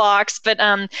in the box. But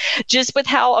just with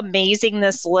how amazing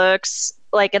this looks,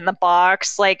 like in the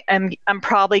box, like I'm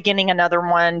probably getting another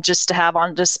one just to have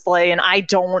on display, and I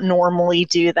don't normally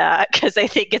do that because I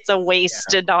think it's a waste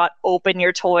to not open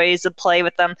your toys and play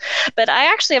with them. But I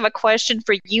actually have a question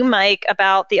for you, Mike,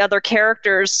 about the other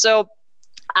characters. So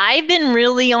I've been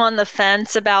really on the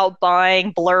fence about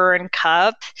buying Blur and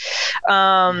Cup,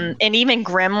 and even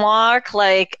Grimlock,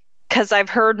 like, because I've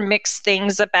heard mixed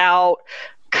things about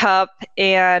Cup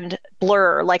and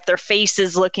Blur, like their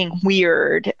faces looking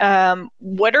weird.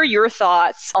 What are your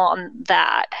thoughts on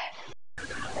that?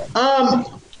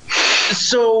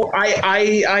 So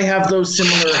I have those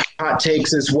similar hot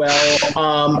takes as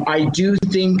well. I do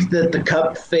think that the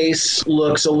Cup face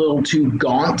looks a little too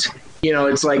gaunt. You know,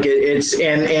 it's like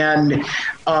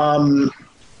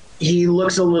he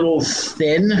looks a little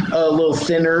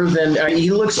thinner than he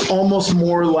looks almost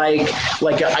more like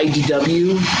an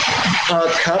IDW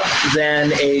Cup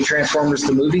than a Transformers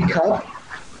the movie Cup.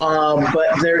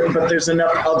 But there's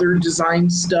enough other design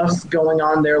stuff going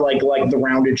on there, like the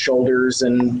rounded shoulders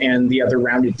and the other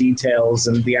rounded details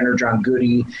and the Energon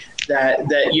goodie that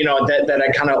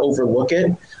I kind of overlook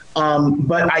it.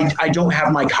 But I don't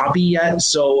have my copy yet,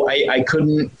 so I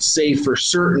couldn't say for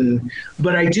certain.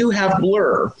 But I do have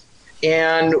Blur.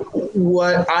 And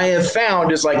what I have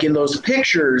found is, like, in those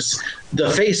pictures,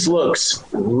 the face looks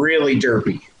really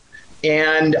derpy.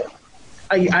 And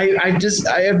I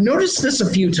have noticed this a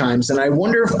few times, and I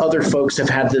wonder if other folks have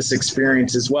had this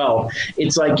experience as well.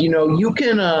 It's like, you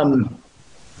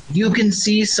can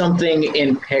see something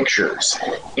in pictures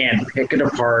and pick it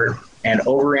apart and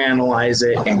overanalyze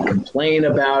it and complain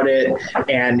about it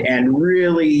and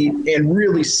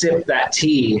really sip that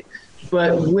tea.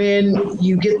 But when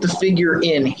you get the figure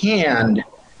in hand,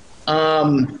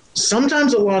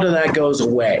 sometimes a lot of that goes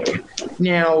away.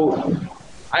 Now,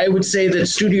 I would say that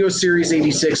Studio Series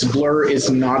 86 Blur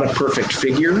is not a perfect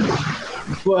figure,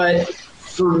 but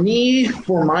for me,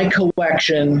 for my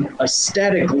collection,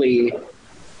 aesthetically,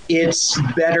 it's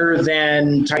better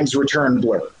than Titans Return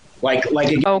Blur. Like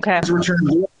again, Titans Return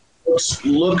Blur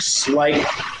looks like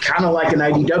kind of like an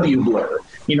IDW Blur.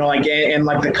 And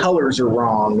like the colors are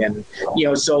wrong, and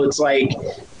so it's like,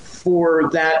 for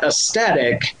that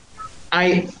aesthetic,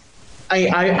 I'm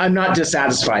not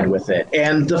dissatisfied with it.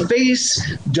 And the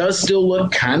face does still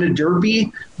look kind of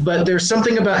derpy, but there's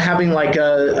something about having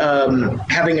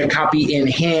having a copy in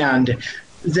hand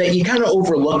that you kind of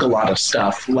overlook a lot of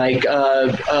stuff. Like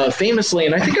famously,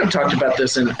 and I think I've talked about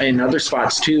this in other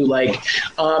spots too, like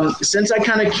since I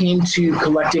kind of came to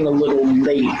collecting a little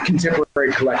late,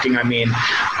 contemporary collecting, I mean,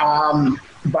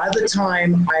 by the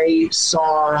time I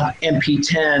saw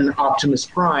MP10 Optimus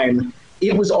Prime,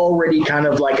 it was already kind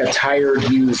of like a tired,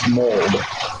 used mold.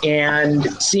 And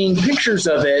seeing pictures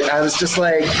of it, I was just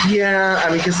like, yeah, I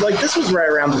mean, because like this was right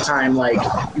around the time like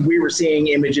we were seeing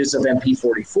images of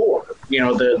MP44,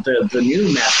 the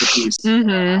new masterpiece,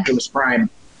 Optimus Prime.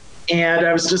 And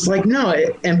I was just like, no,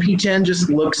 MP10 just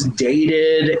looks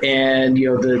dated, and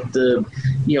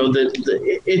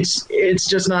it's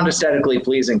just not aesthetically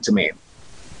pleasing to me.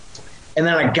 And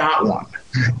then I got one,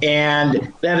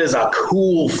 and that is a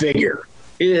cool figure.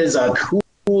 It is a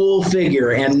cool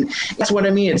figure, and that's what I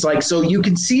mean. It's like, so you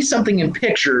can see something in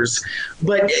pictures,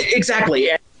 but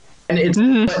exactly, and it's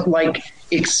like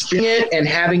experiencing it and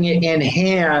having it in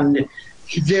hand.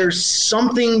 There's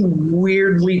something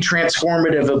weirdly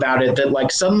transformative about it that,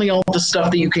 like, suddenly all the stuff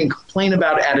that you can complain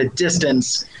about at a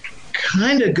distance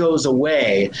kind of goes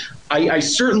away. I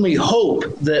certainly hope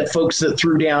that folks that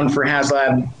threw down for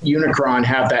HasLab Unicron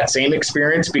have that same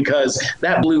experience, because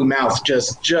that blue mouth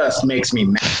just makes me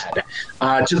mad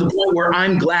to the point where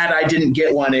I'm glad I didn't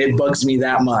get one. It bugs me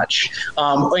that much.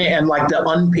 And like the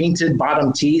unpainted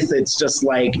bottom teeth, it's just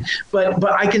like, but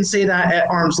I can say that at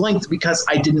arm's length because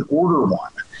I didn't order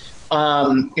one.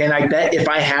 And I bet if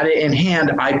I had it in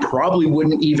hand, I probably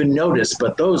wouldn't even notice,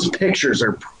 but those pictures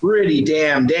are pretty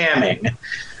damn damning.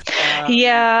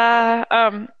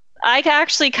 I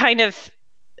actually kind of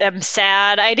am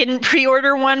sad I didn't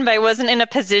pre-order one, but I wasn't in a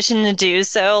position to do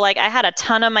so. Like, I had a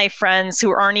ton of my friends who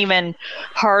aren't even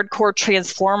hardcore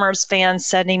Transformers fans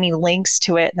sending me links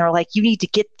to it, and they're like, you need to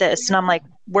get this. And I'm like,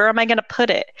 where am I going to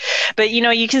put it? But,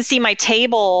 you can see my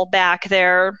table back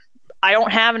there. I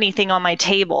don't have anything on my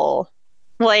table.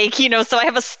 Like, so I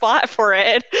have a spot for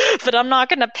it, but I'm not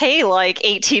going to pay like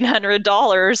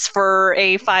 $1,800 for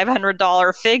a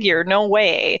 $500 figure. No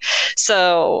way.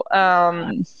 So,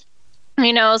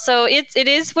 So it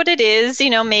is what it is.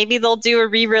 Maybe they'll do a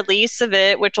re-release of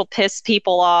it, which will piss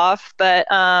people off, but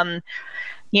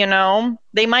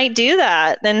they might do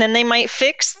that, and then they might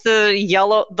fix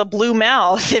the blue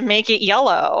mouth and make it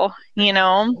yellow.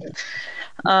 Yeah,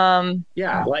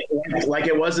 like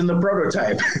it was in the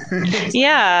prototype.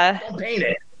 Yeah. Don't paint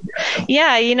it.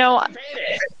 Yeah, Paint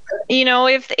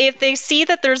it. if they see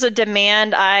that there's a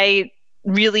demand, I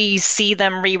really see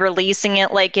them re-releasing it.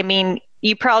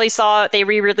 You probably saw they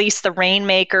re-released the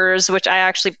Rainmakers, which I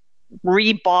actually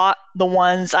rebought the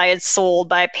ones I had sold,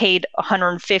 but I paid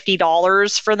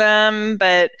 $150 for them.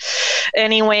 But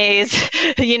anyways,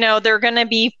 they're going to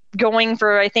be going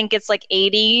for, I think it's like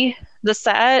 80 the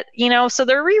set, so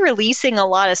they're re-releasing a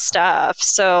lot of stuff.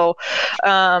 So,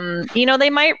 they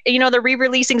might, they're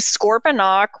re-releasing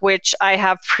Scorponok, which I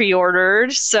have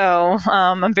pre-ordered. So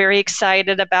I'm very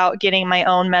excited about getting my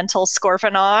own mental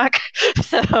Scorponok.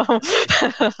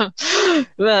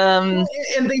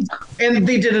 And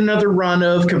they did another run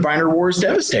of Combiner Wars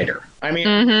Devastator. I mean,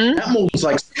 that mold is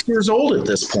like 6 years old at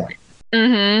this point.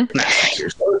 Not 6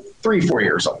 years old, 3-4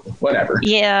 years old, whatever.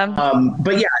 Yeah.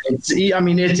 But yeah, it's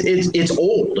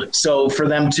old. So for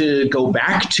them to go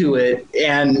back to it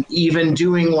and even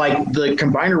doing like the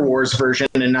Combiner Wars version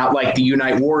and not like the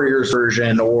Unite Warriors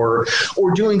version or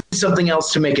doing something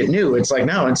else to make it new, it's like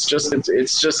no, it's just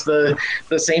the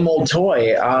same old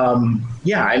toy. So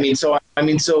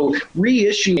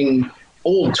reissuing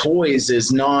old toys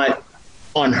is not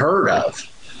unheard of.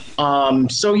 I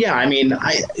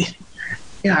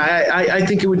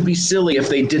think it would be silly if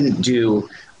they didn't do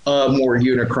more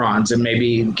Unicrons and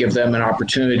maybe give them an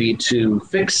opportunity to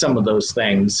fix some of those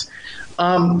things.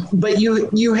 But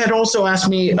you had also asked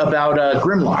me about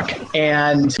Grimlock,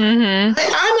 and I'm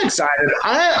excited.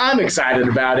 I'm excited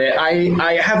about it.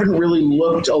 I haven't really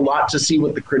looked a lot to see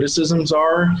what the criticisms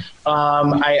are.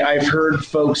 I've heard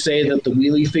folks say that the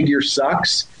wheelie figure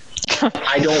sucks.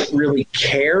 I don't really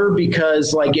care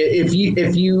because, like, if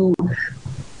you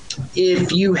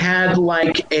had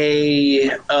like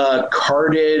a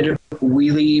carded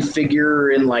wheelie figure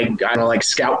in like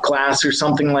Scout class or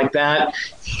something like that,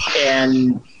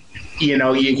 and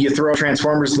you throw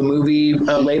Transformers the movie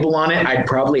label on it, I'd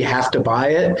probably have to buy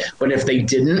it. But if they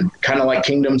didn't, kind of like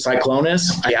Kingdom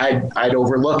Cyclonus, I'd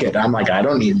overlook it. I'm like, I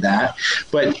don't need that.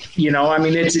 But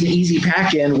it's an easy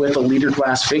pack in with a leader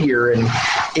class figure, and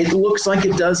it looks like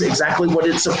it does exactly what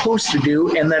it's supposed to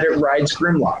do, and that it rides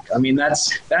Grimlock. I mean,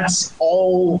 that's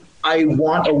all I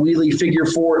want a wheelie figure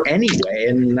for anyway,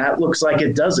 and that looks like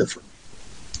it does it for me.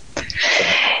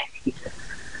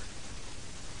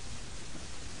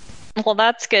 Well,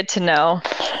 that's good to know.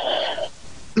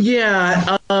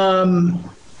 Yeah,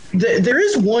 there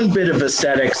is one bit of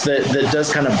aesthetics that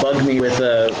does kind of bug me with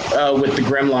the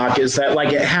Grimlock, is that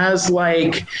like it has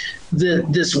like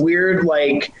this weird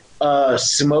like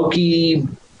smoky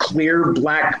clear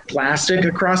black plastic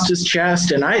across his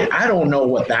chest, and I don't know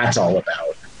what that's all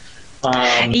about.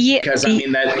 Because I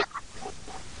mean that.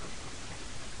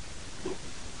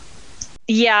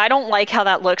 Yeah, I don't like how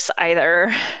that looks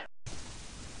either.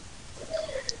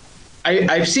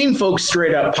 I've seen folks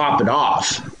straight up pop it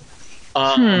off,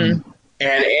 and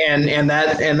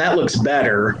that looks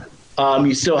better.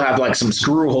 You still have like some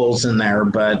screw holes in there,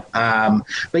 but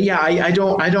yeah, I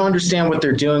don't understand what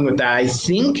they're doing with that. I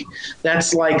think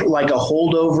that's like a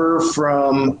holdover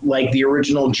from like the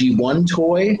original G1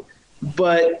 toy,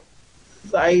 but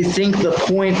I think the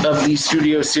point of these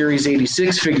Studio Series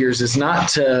 86 figures is not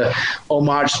to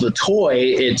homage the toy;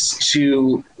 it's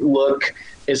to look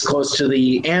as close to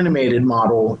the animated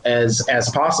model as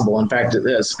possible. In fact,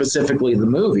 specifically the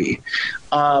movie,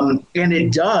 and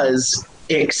it does,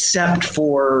 except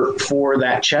for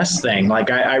that chest thing.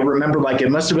 Like I remember, like it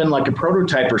must have been like a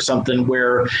prototype or something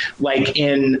where, like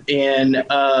in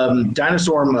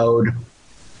dinosaur mode,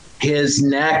 his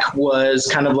neck was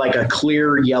kind of like a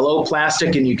clear yellow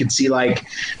plastic, and you could see like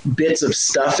bits of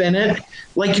stuff in it,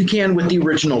 like you can with the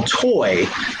original toy.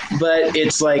 But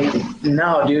it's like,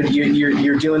 no, dude,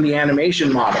 you're doing the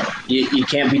animation model. You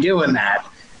can't be doing that.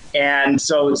 And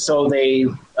so they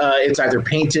it's either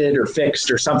painted or fixed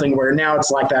or something, where now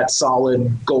it's like that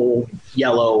solid gold,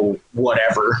 yellow,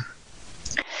 whatever.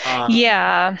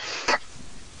 Yeah.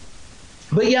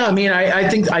 But yeah, I mean, I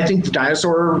think the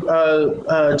dinosaur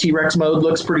T-Rex mode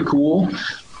looks pretty cool,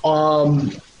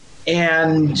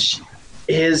 and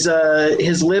his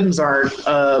limbs aren't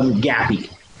gappy,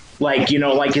 like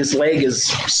his leg is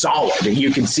solid.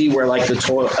 You can see where like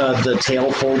the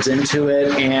tail folds into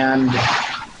it, and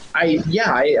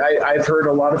I've heard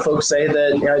a lot of folks say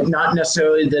that not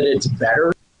necessarily that it's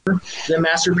better than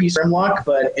Masterpiece Grimlock,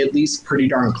 but at least pretty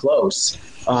darn close.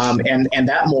 And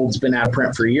that mold's been out of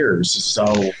print for years. So,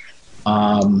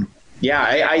 I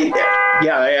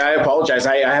apologize.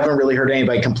 I haven't really heard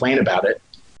anybody complain about it.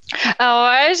 Oh,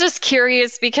 I was just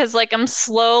curious because I'm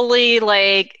slowly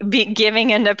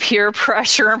giving into peer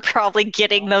pressure and probably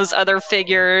getting those other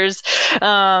figures,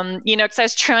 because I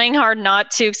was trying hard not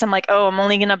to, because I'm like, oh, I'm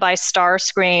only going to buy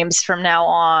Starscreams from now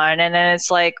on. And then it's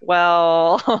like,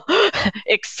 well,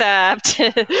 except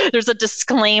there's a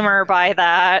disclaimer by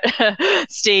that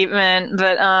statement.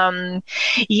 But and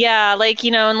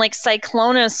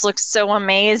Cyclonus looks so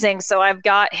amazing. So I've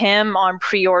got him on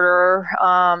pre-order,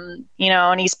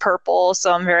 and he's purple,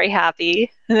 so I'm very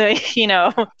happy. So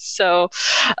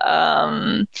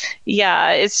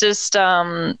it's just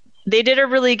they did a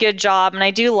really good job, and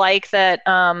I do like that.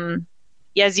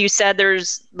 As you said,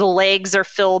 there's the legs are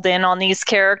filled in on these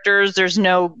characters. There's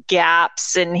no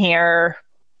gaps in here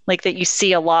that you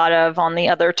see a lot of on the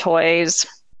other toys.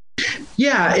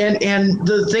 Yeah, and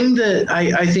the thing that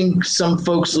I think some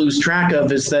folks lose track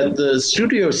of is that the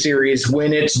Studio Series,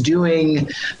 when it's doing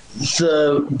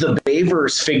the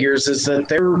Bayverse figures, is that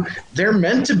they're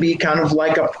meant to be kind of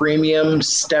like a premium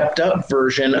stepped up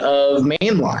version of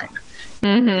Mainline.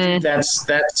 Mm-hmm.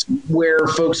 That's where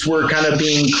folks were kind of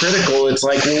being critical. It's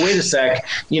like, well, wait a sec,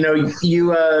 you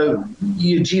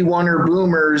G1 or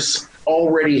Boomers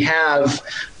already have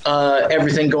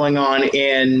everything going on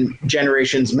in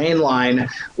Generations Mainline.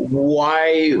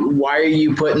 Why are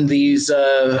you putting these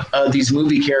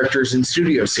movie characters in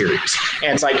Studio Series?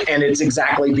 And it's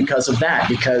exactly because of that,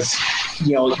 because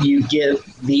you get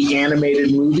the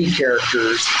animated movie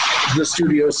characters, the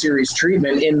Studio Series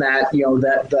treatment in that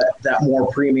that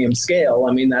more premium scale.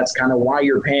 I mean, that's kind of why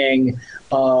you're paying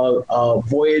a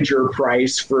Voyager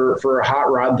price for a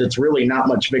hot rod that's really not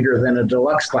much bigger than a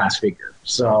deluxe class figure.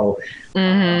 So,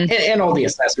 and all the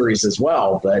accessories as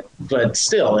well, but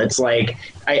still, it's like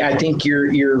I think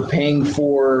you're paying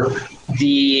for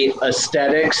the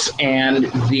aesthetics and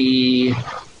the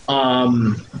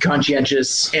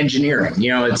conscientious engineering.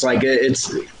 It's like they're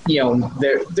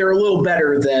a little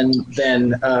better than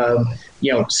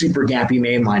super gappy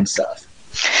Mainline stuff.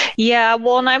 Yeah,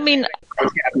 well, and I mean,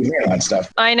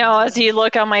 stuff. I know, as you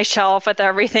look on my shelf with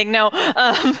everything. No,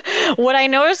 what I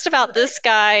noticed about this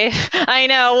guy, I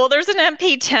know, well, there's an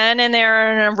MP10 in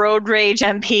there and a Road Rage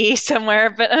MP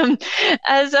somewhere, but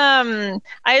as I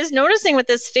was noticing with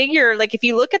this figure, if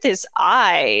you look at his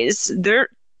eyes, they're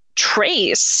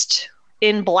traced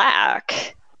in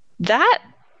black. That,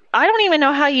 I don't even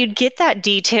know how you'd get that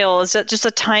detail. Is that just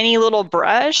a tiny little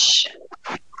brush?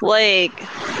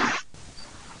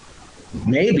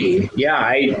 Maybe. Yeah,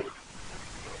 I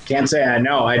can't say I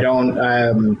know. I don't.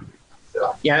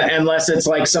 Unless it's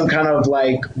some kind of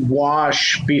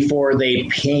wash before they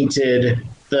painted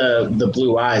the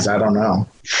blue eyes. I don't know.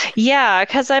 Yeah,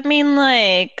 because I mean,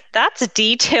 that's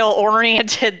detail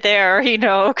oriented there,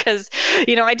 because,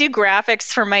 I do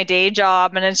graphics for my day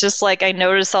job, and it's just I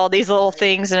notice all these little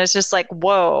things, and it's just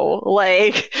whoa,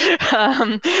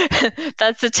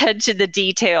 that's attention to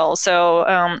detail. So,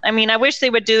 I mean, I wish they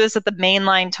would do this at the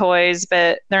Mainline toys,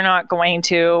 but they're not going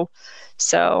to.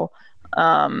 So,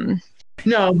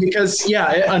 no, because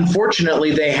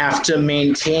unfortunately they have to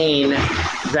maintain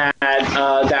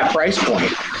that price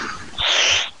point.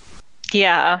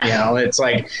 Yeah. It's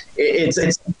like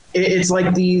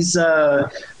these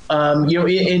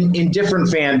in different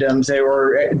fandoms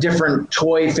or different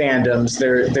toy fandoms,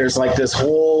 there's this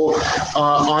whole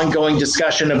ongoing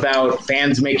discussion about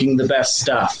fans making the best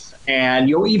stuff. And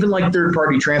even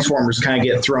third-party Transformers kind of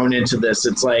get thrown into this.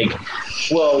 It's third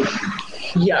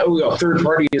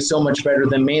party is so much better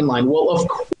than Mainline. Well, of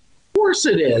course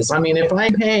it is. I mean, if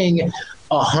I'm paying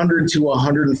 $100 to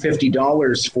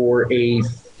 $150 for a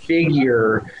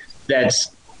figure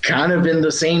that's kind of in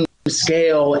the same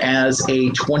scale as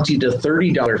a $20 to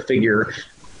 $30 figure,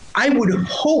 I would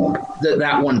hope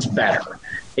that one's better.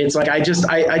 It's I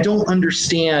don't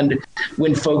understand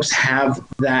when folks have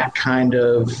that kind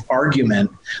of argument.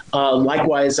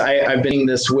 Likewise, I've been doing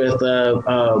this with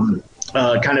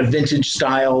kind of vintage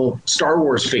style Star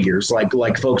Wars figures, like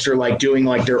folks are doing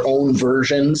their own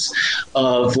versions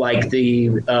of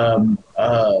the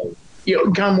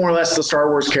kind of more or less the Star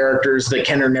Wars characters that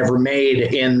Kenner never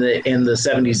made in the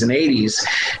 70s and 80s.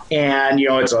 And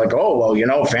it's oh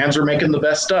well, fans are making the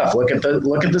best stuff. Look at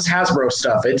this Hasbro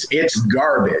stuff. It's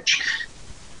garbage.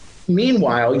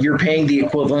 Meanwhile, you're paying the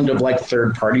equivalent of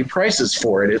third-party prices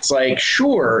for it. It's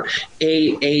sure,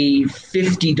 a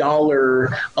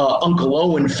 $50 Uncle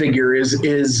Owen figure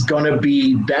is going to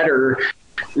be better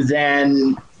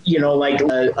than like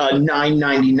a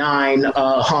 $9.99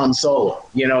 Han Solo.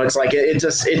 It's like it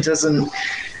doesn't.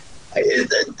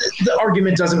 The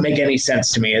argument doesn't make any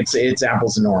sense to me. It's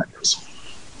apples and oranges.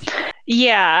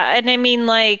 Yeah, and I mean,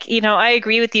 I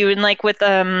agree with you. And with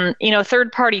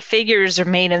third-party figures are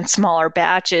made in smaller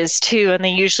batches too, and they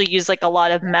usually use a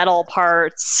lot of metal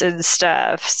parts and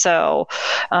stuff. So,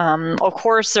 of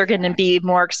course, they're going to be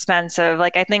more expensive.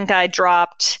 I think I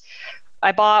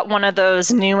bought one of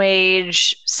those New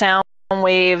Age sound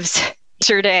waves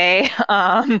yesterday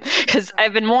because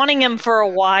I've been wanting them for a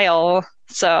while.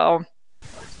 So,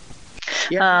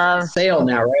 sale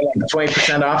now, right?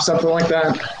 20% off, something like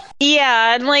that.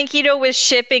 Yeah, and with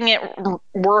shipping, it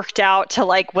worked out to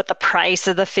what the price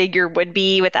of the figure would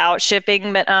be without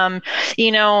shipping. But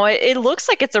it looks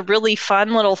like it's a really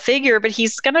fun little figure, but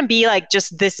he's gonna be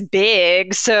just this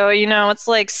big. So it's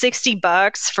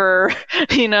 $60 for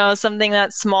something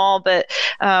that small. But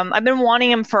I've been wanting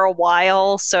him for a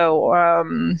while, so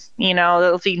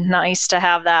it'll be nice to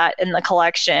have that in the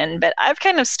collection. But I've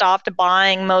kind of stopped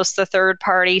buying most of the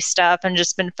third-party stuff and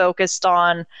just been focused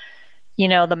on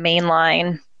the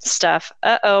mainline stuff.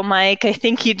 Mike, I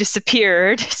think you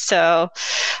disappeared. So,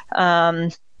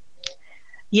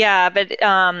 yeah, but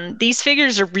these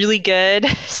figures are really good.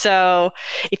 So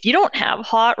if you don't have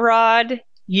Hot Rod,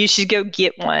 you should go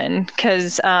get one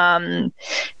because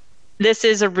this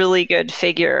is a really good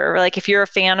figure. If you're a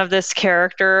fan of this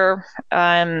character,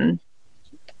 I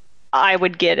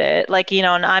would get it.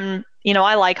 And I'm,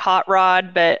 I like Hot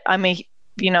Rod, but I'm a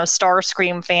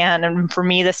Starscream fan, and for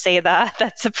me to say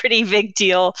that's a pretty big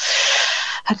deal.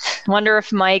 I wonder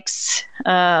if Mike's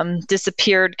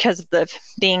disappeared because of the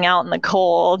being out in the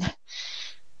cold.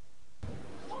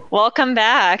 Welcome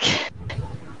back.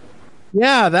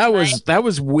 Yeah, that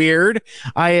was weird.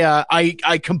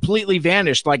 I completely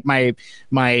vanished. My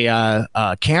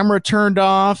camera turned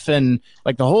off and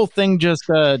the whole thing just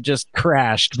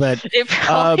crashed. But it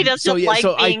probably doesn't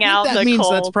being out in the cold. That means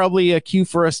that's probably a cue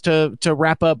for us to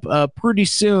wrap up pretty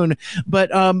soon. But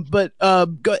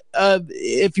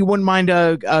if you wouldn't mind,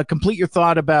 complete your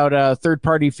thought about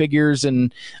third-party figures,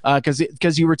 and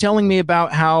because you were telling me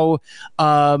about how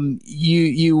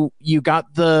you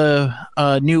got the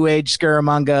New Age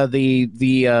Scaramanga, the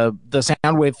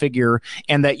Soundwave figure,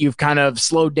 and that you've kind of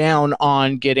slowed down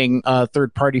on getting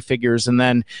third-party figures, and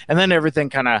then everything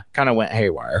kind of went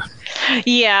haywire.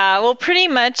 Yeah, well, pretty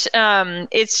much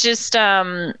it's just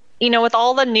with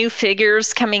all the new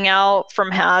figures coming out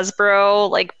from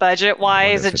Hasbro,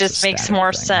 budget-wise, it just makes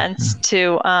more sense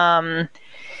to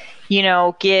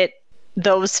get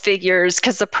those figures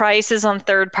because the prices on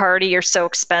third-party are so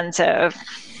expensive.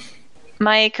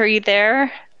 Mike, are you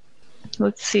there?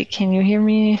 Let's see. Can you hear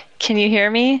me?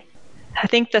 I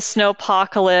think the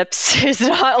snowpocalypse is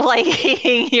not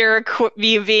liking you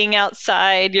being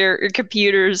outside. Your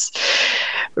computer's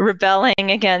rebelling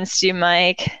against you,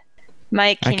 Mike.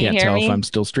 Mike, can you hear me? I can't tell if I'm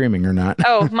still streaming or not.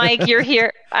 Oh, Mike, you're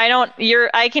here.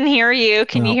 I can hear you.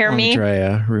 Can you hear me? Let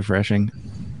me try refreshing.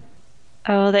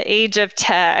 Oh, the age of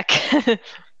tech.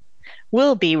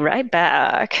 We'll be right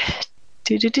back.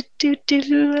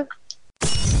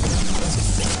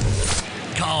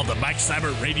 Call the Mike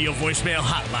Cyber Radio voicemail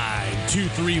hotline,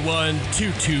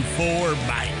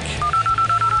 231-224-MIKE.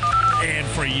 And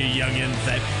for you youngins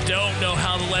that don't know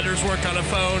how the letters work on a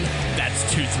phone, that's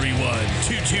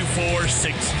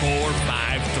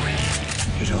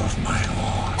 231-224-6453. Get off my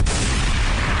lawn.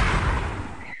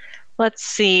 Let's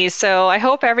see. So I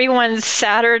hope everyone's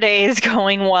Saturday is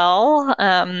going well.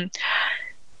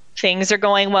 Things are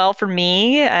going well for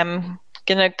me. I'm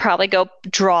going to probably go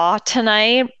draw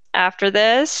tonight after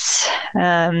this.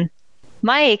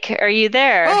 Mike, are you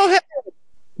there? Oh, hey.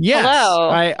 Yes. Hello.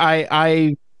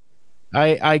 I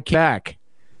came back.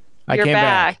 You're came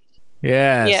back.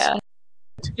 Yes. Yeah.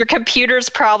 Your computer's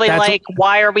probably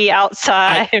why are we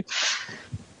outside?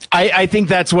 I think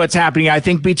that's what's happening. I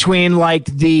think between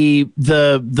the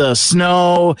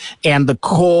snow and the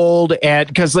cold, and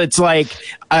because it's my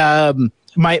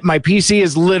PC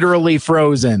is literally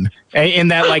frozen in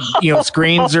that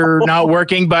screens are not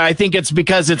working, but I think it's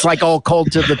because it's all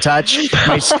cold to the touch.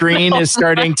 My screen is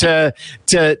starting to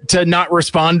not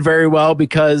respond very well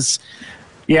because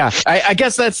yeah, I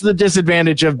guess that's the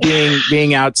disadvantage of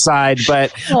being outside.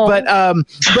 But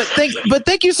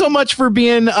thank you so much for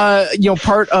being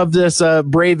part of this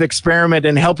brave experiment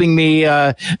and helping me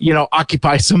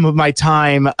occupy some of my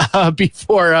time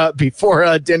before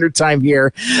dinner time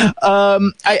here.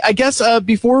 I guess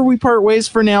before we part ways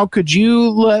for now, could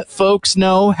you let folks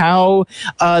know how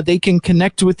they can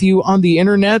connect with you on the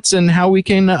internets and how we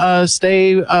can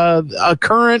stay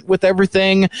current with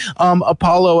everything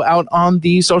Apollo out on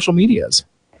the the social medias?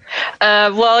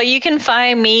 Well, you can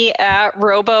find me at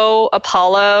Robo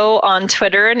Apollo on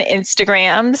Twitter and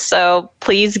Instagram. So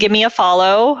please give me a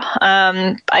follow.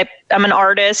 I'm an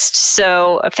artist,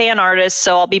 so a fan artist.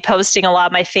 So I'll be posting a lot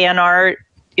of my fan art.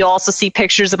 You'll also see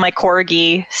pictures of my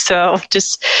corgi. So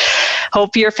just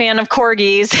hope you're a fan of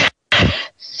corgis.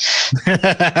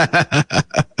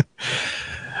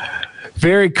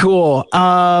 Very cool.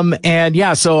 And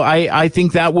yeah, so I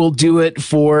think that will do it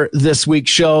for this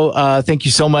week's show. Thank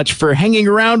you so much for hanging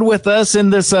around with us in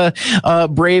this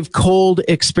brave cold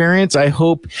experience. I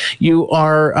hope you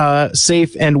are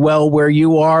safe and well where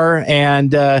you are.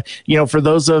 And, for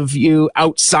those of you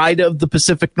outside of the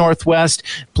Pacific Northwest,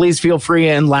 please feel free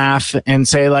and laugh and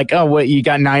say like, oh, what, you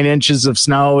got 9 inches of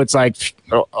snow? It's like,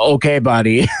 okay,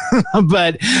 buddy.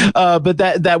 but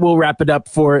that will wrap it up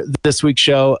for this week's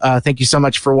show. Thank you so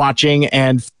much for watching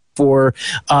and for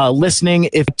listening.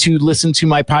 If to listen to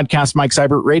my podcast, Mike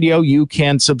Seibert Radio, you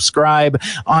can subscribe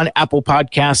on Apple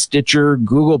Podcasts, Stitcher,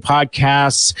 Google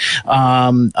Podcasts,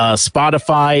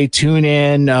 Spotify,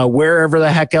 TuneIn, wherever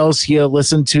the heck else you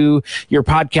listen to your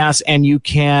podcast. And you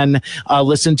can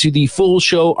listen to the full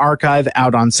show archive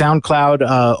out on SoundCloud,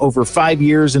 over 5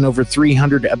 years and over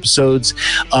 300 episodes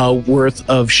worth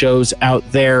of shows out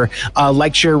there.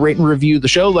 Like, share, rate, and review the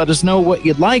show. Let us know what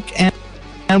you'd like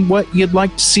and what you'd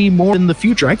like to see more in the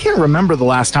future. I can't remember the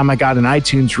last time I got an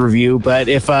iTunes review, but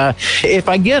if I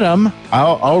get them,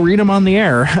 I'll read them on the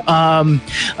air.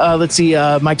 Let's see.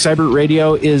 Mike Seibert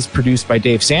Radio is produced by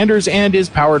Dave Sanders and is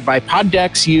powered by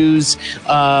Poddex. Use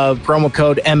promo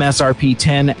code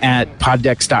MSRP10 at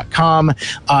poddex.com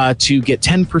to get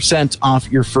 10%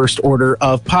 off your first order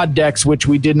of Poddex, which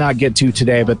we did not get to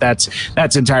today, but that's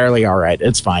entirely all right.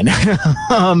 It's fine.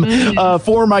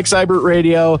 For Mike Seibert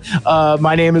Radio,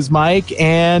 my name is Mike,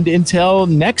 and until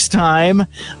next time,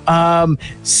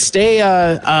 stay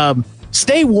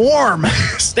warm.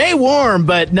 Stay warm,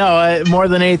 but no, more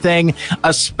than anything,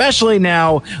 especially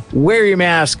now, wear your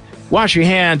mask, wash your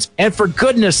hands, and for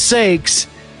goodness sakes,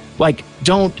 like,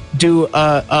 don't do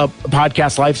a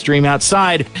podcast live stream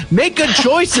outside. Make good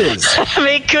choices.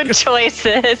 Make good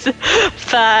choices.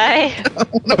 Bye.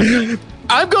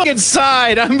 I'm going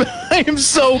inside. I am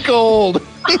so cold.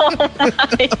 Oh my.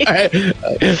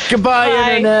 Goodbye,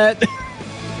 Bye. Internet.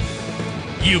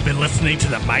 You've been listening to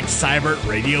the Mike Seibert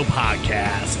Radio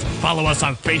Podcast. Follow us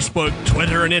on Facebook,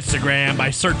 Twitter, and Instagram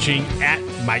by searching at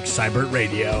Mike Seibert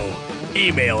Radio.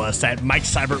 Email us at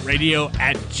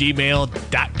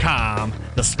mikeseibertradio@gmail.com.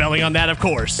 The spelling on that, of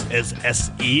course, is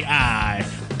SEIBERT.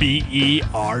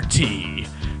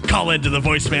 Call into the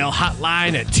voicemail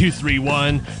hotline at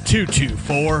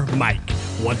 231-224-MIKE.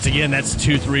 Once again, that's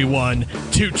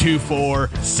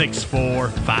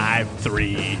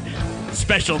 231-224-6453.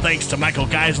 Special thanks to Michael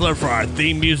Geisler for our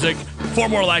theme music. For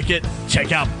more like it,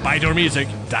 check out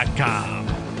ByDoorMusic.com.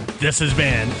 This has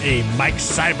been a Mike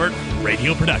Seibert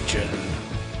Radio production.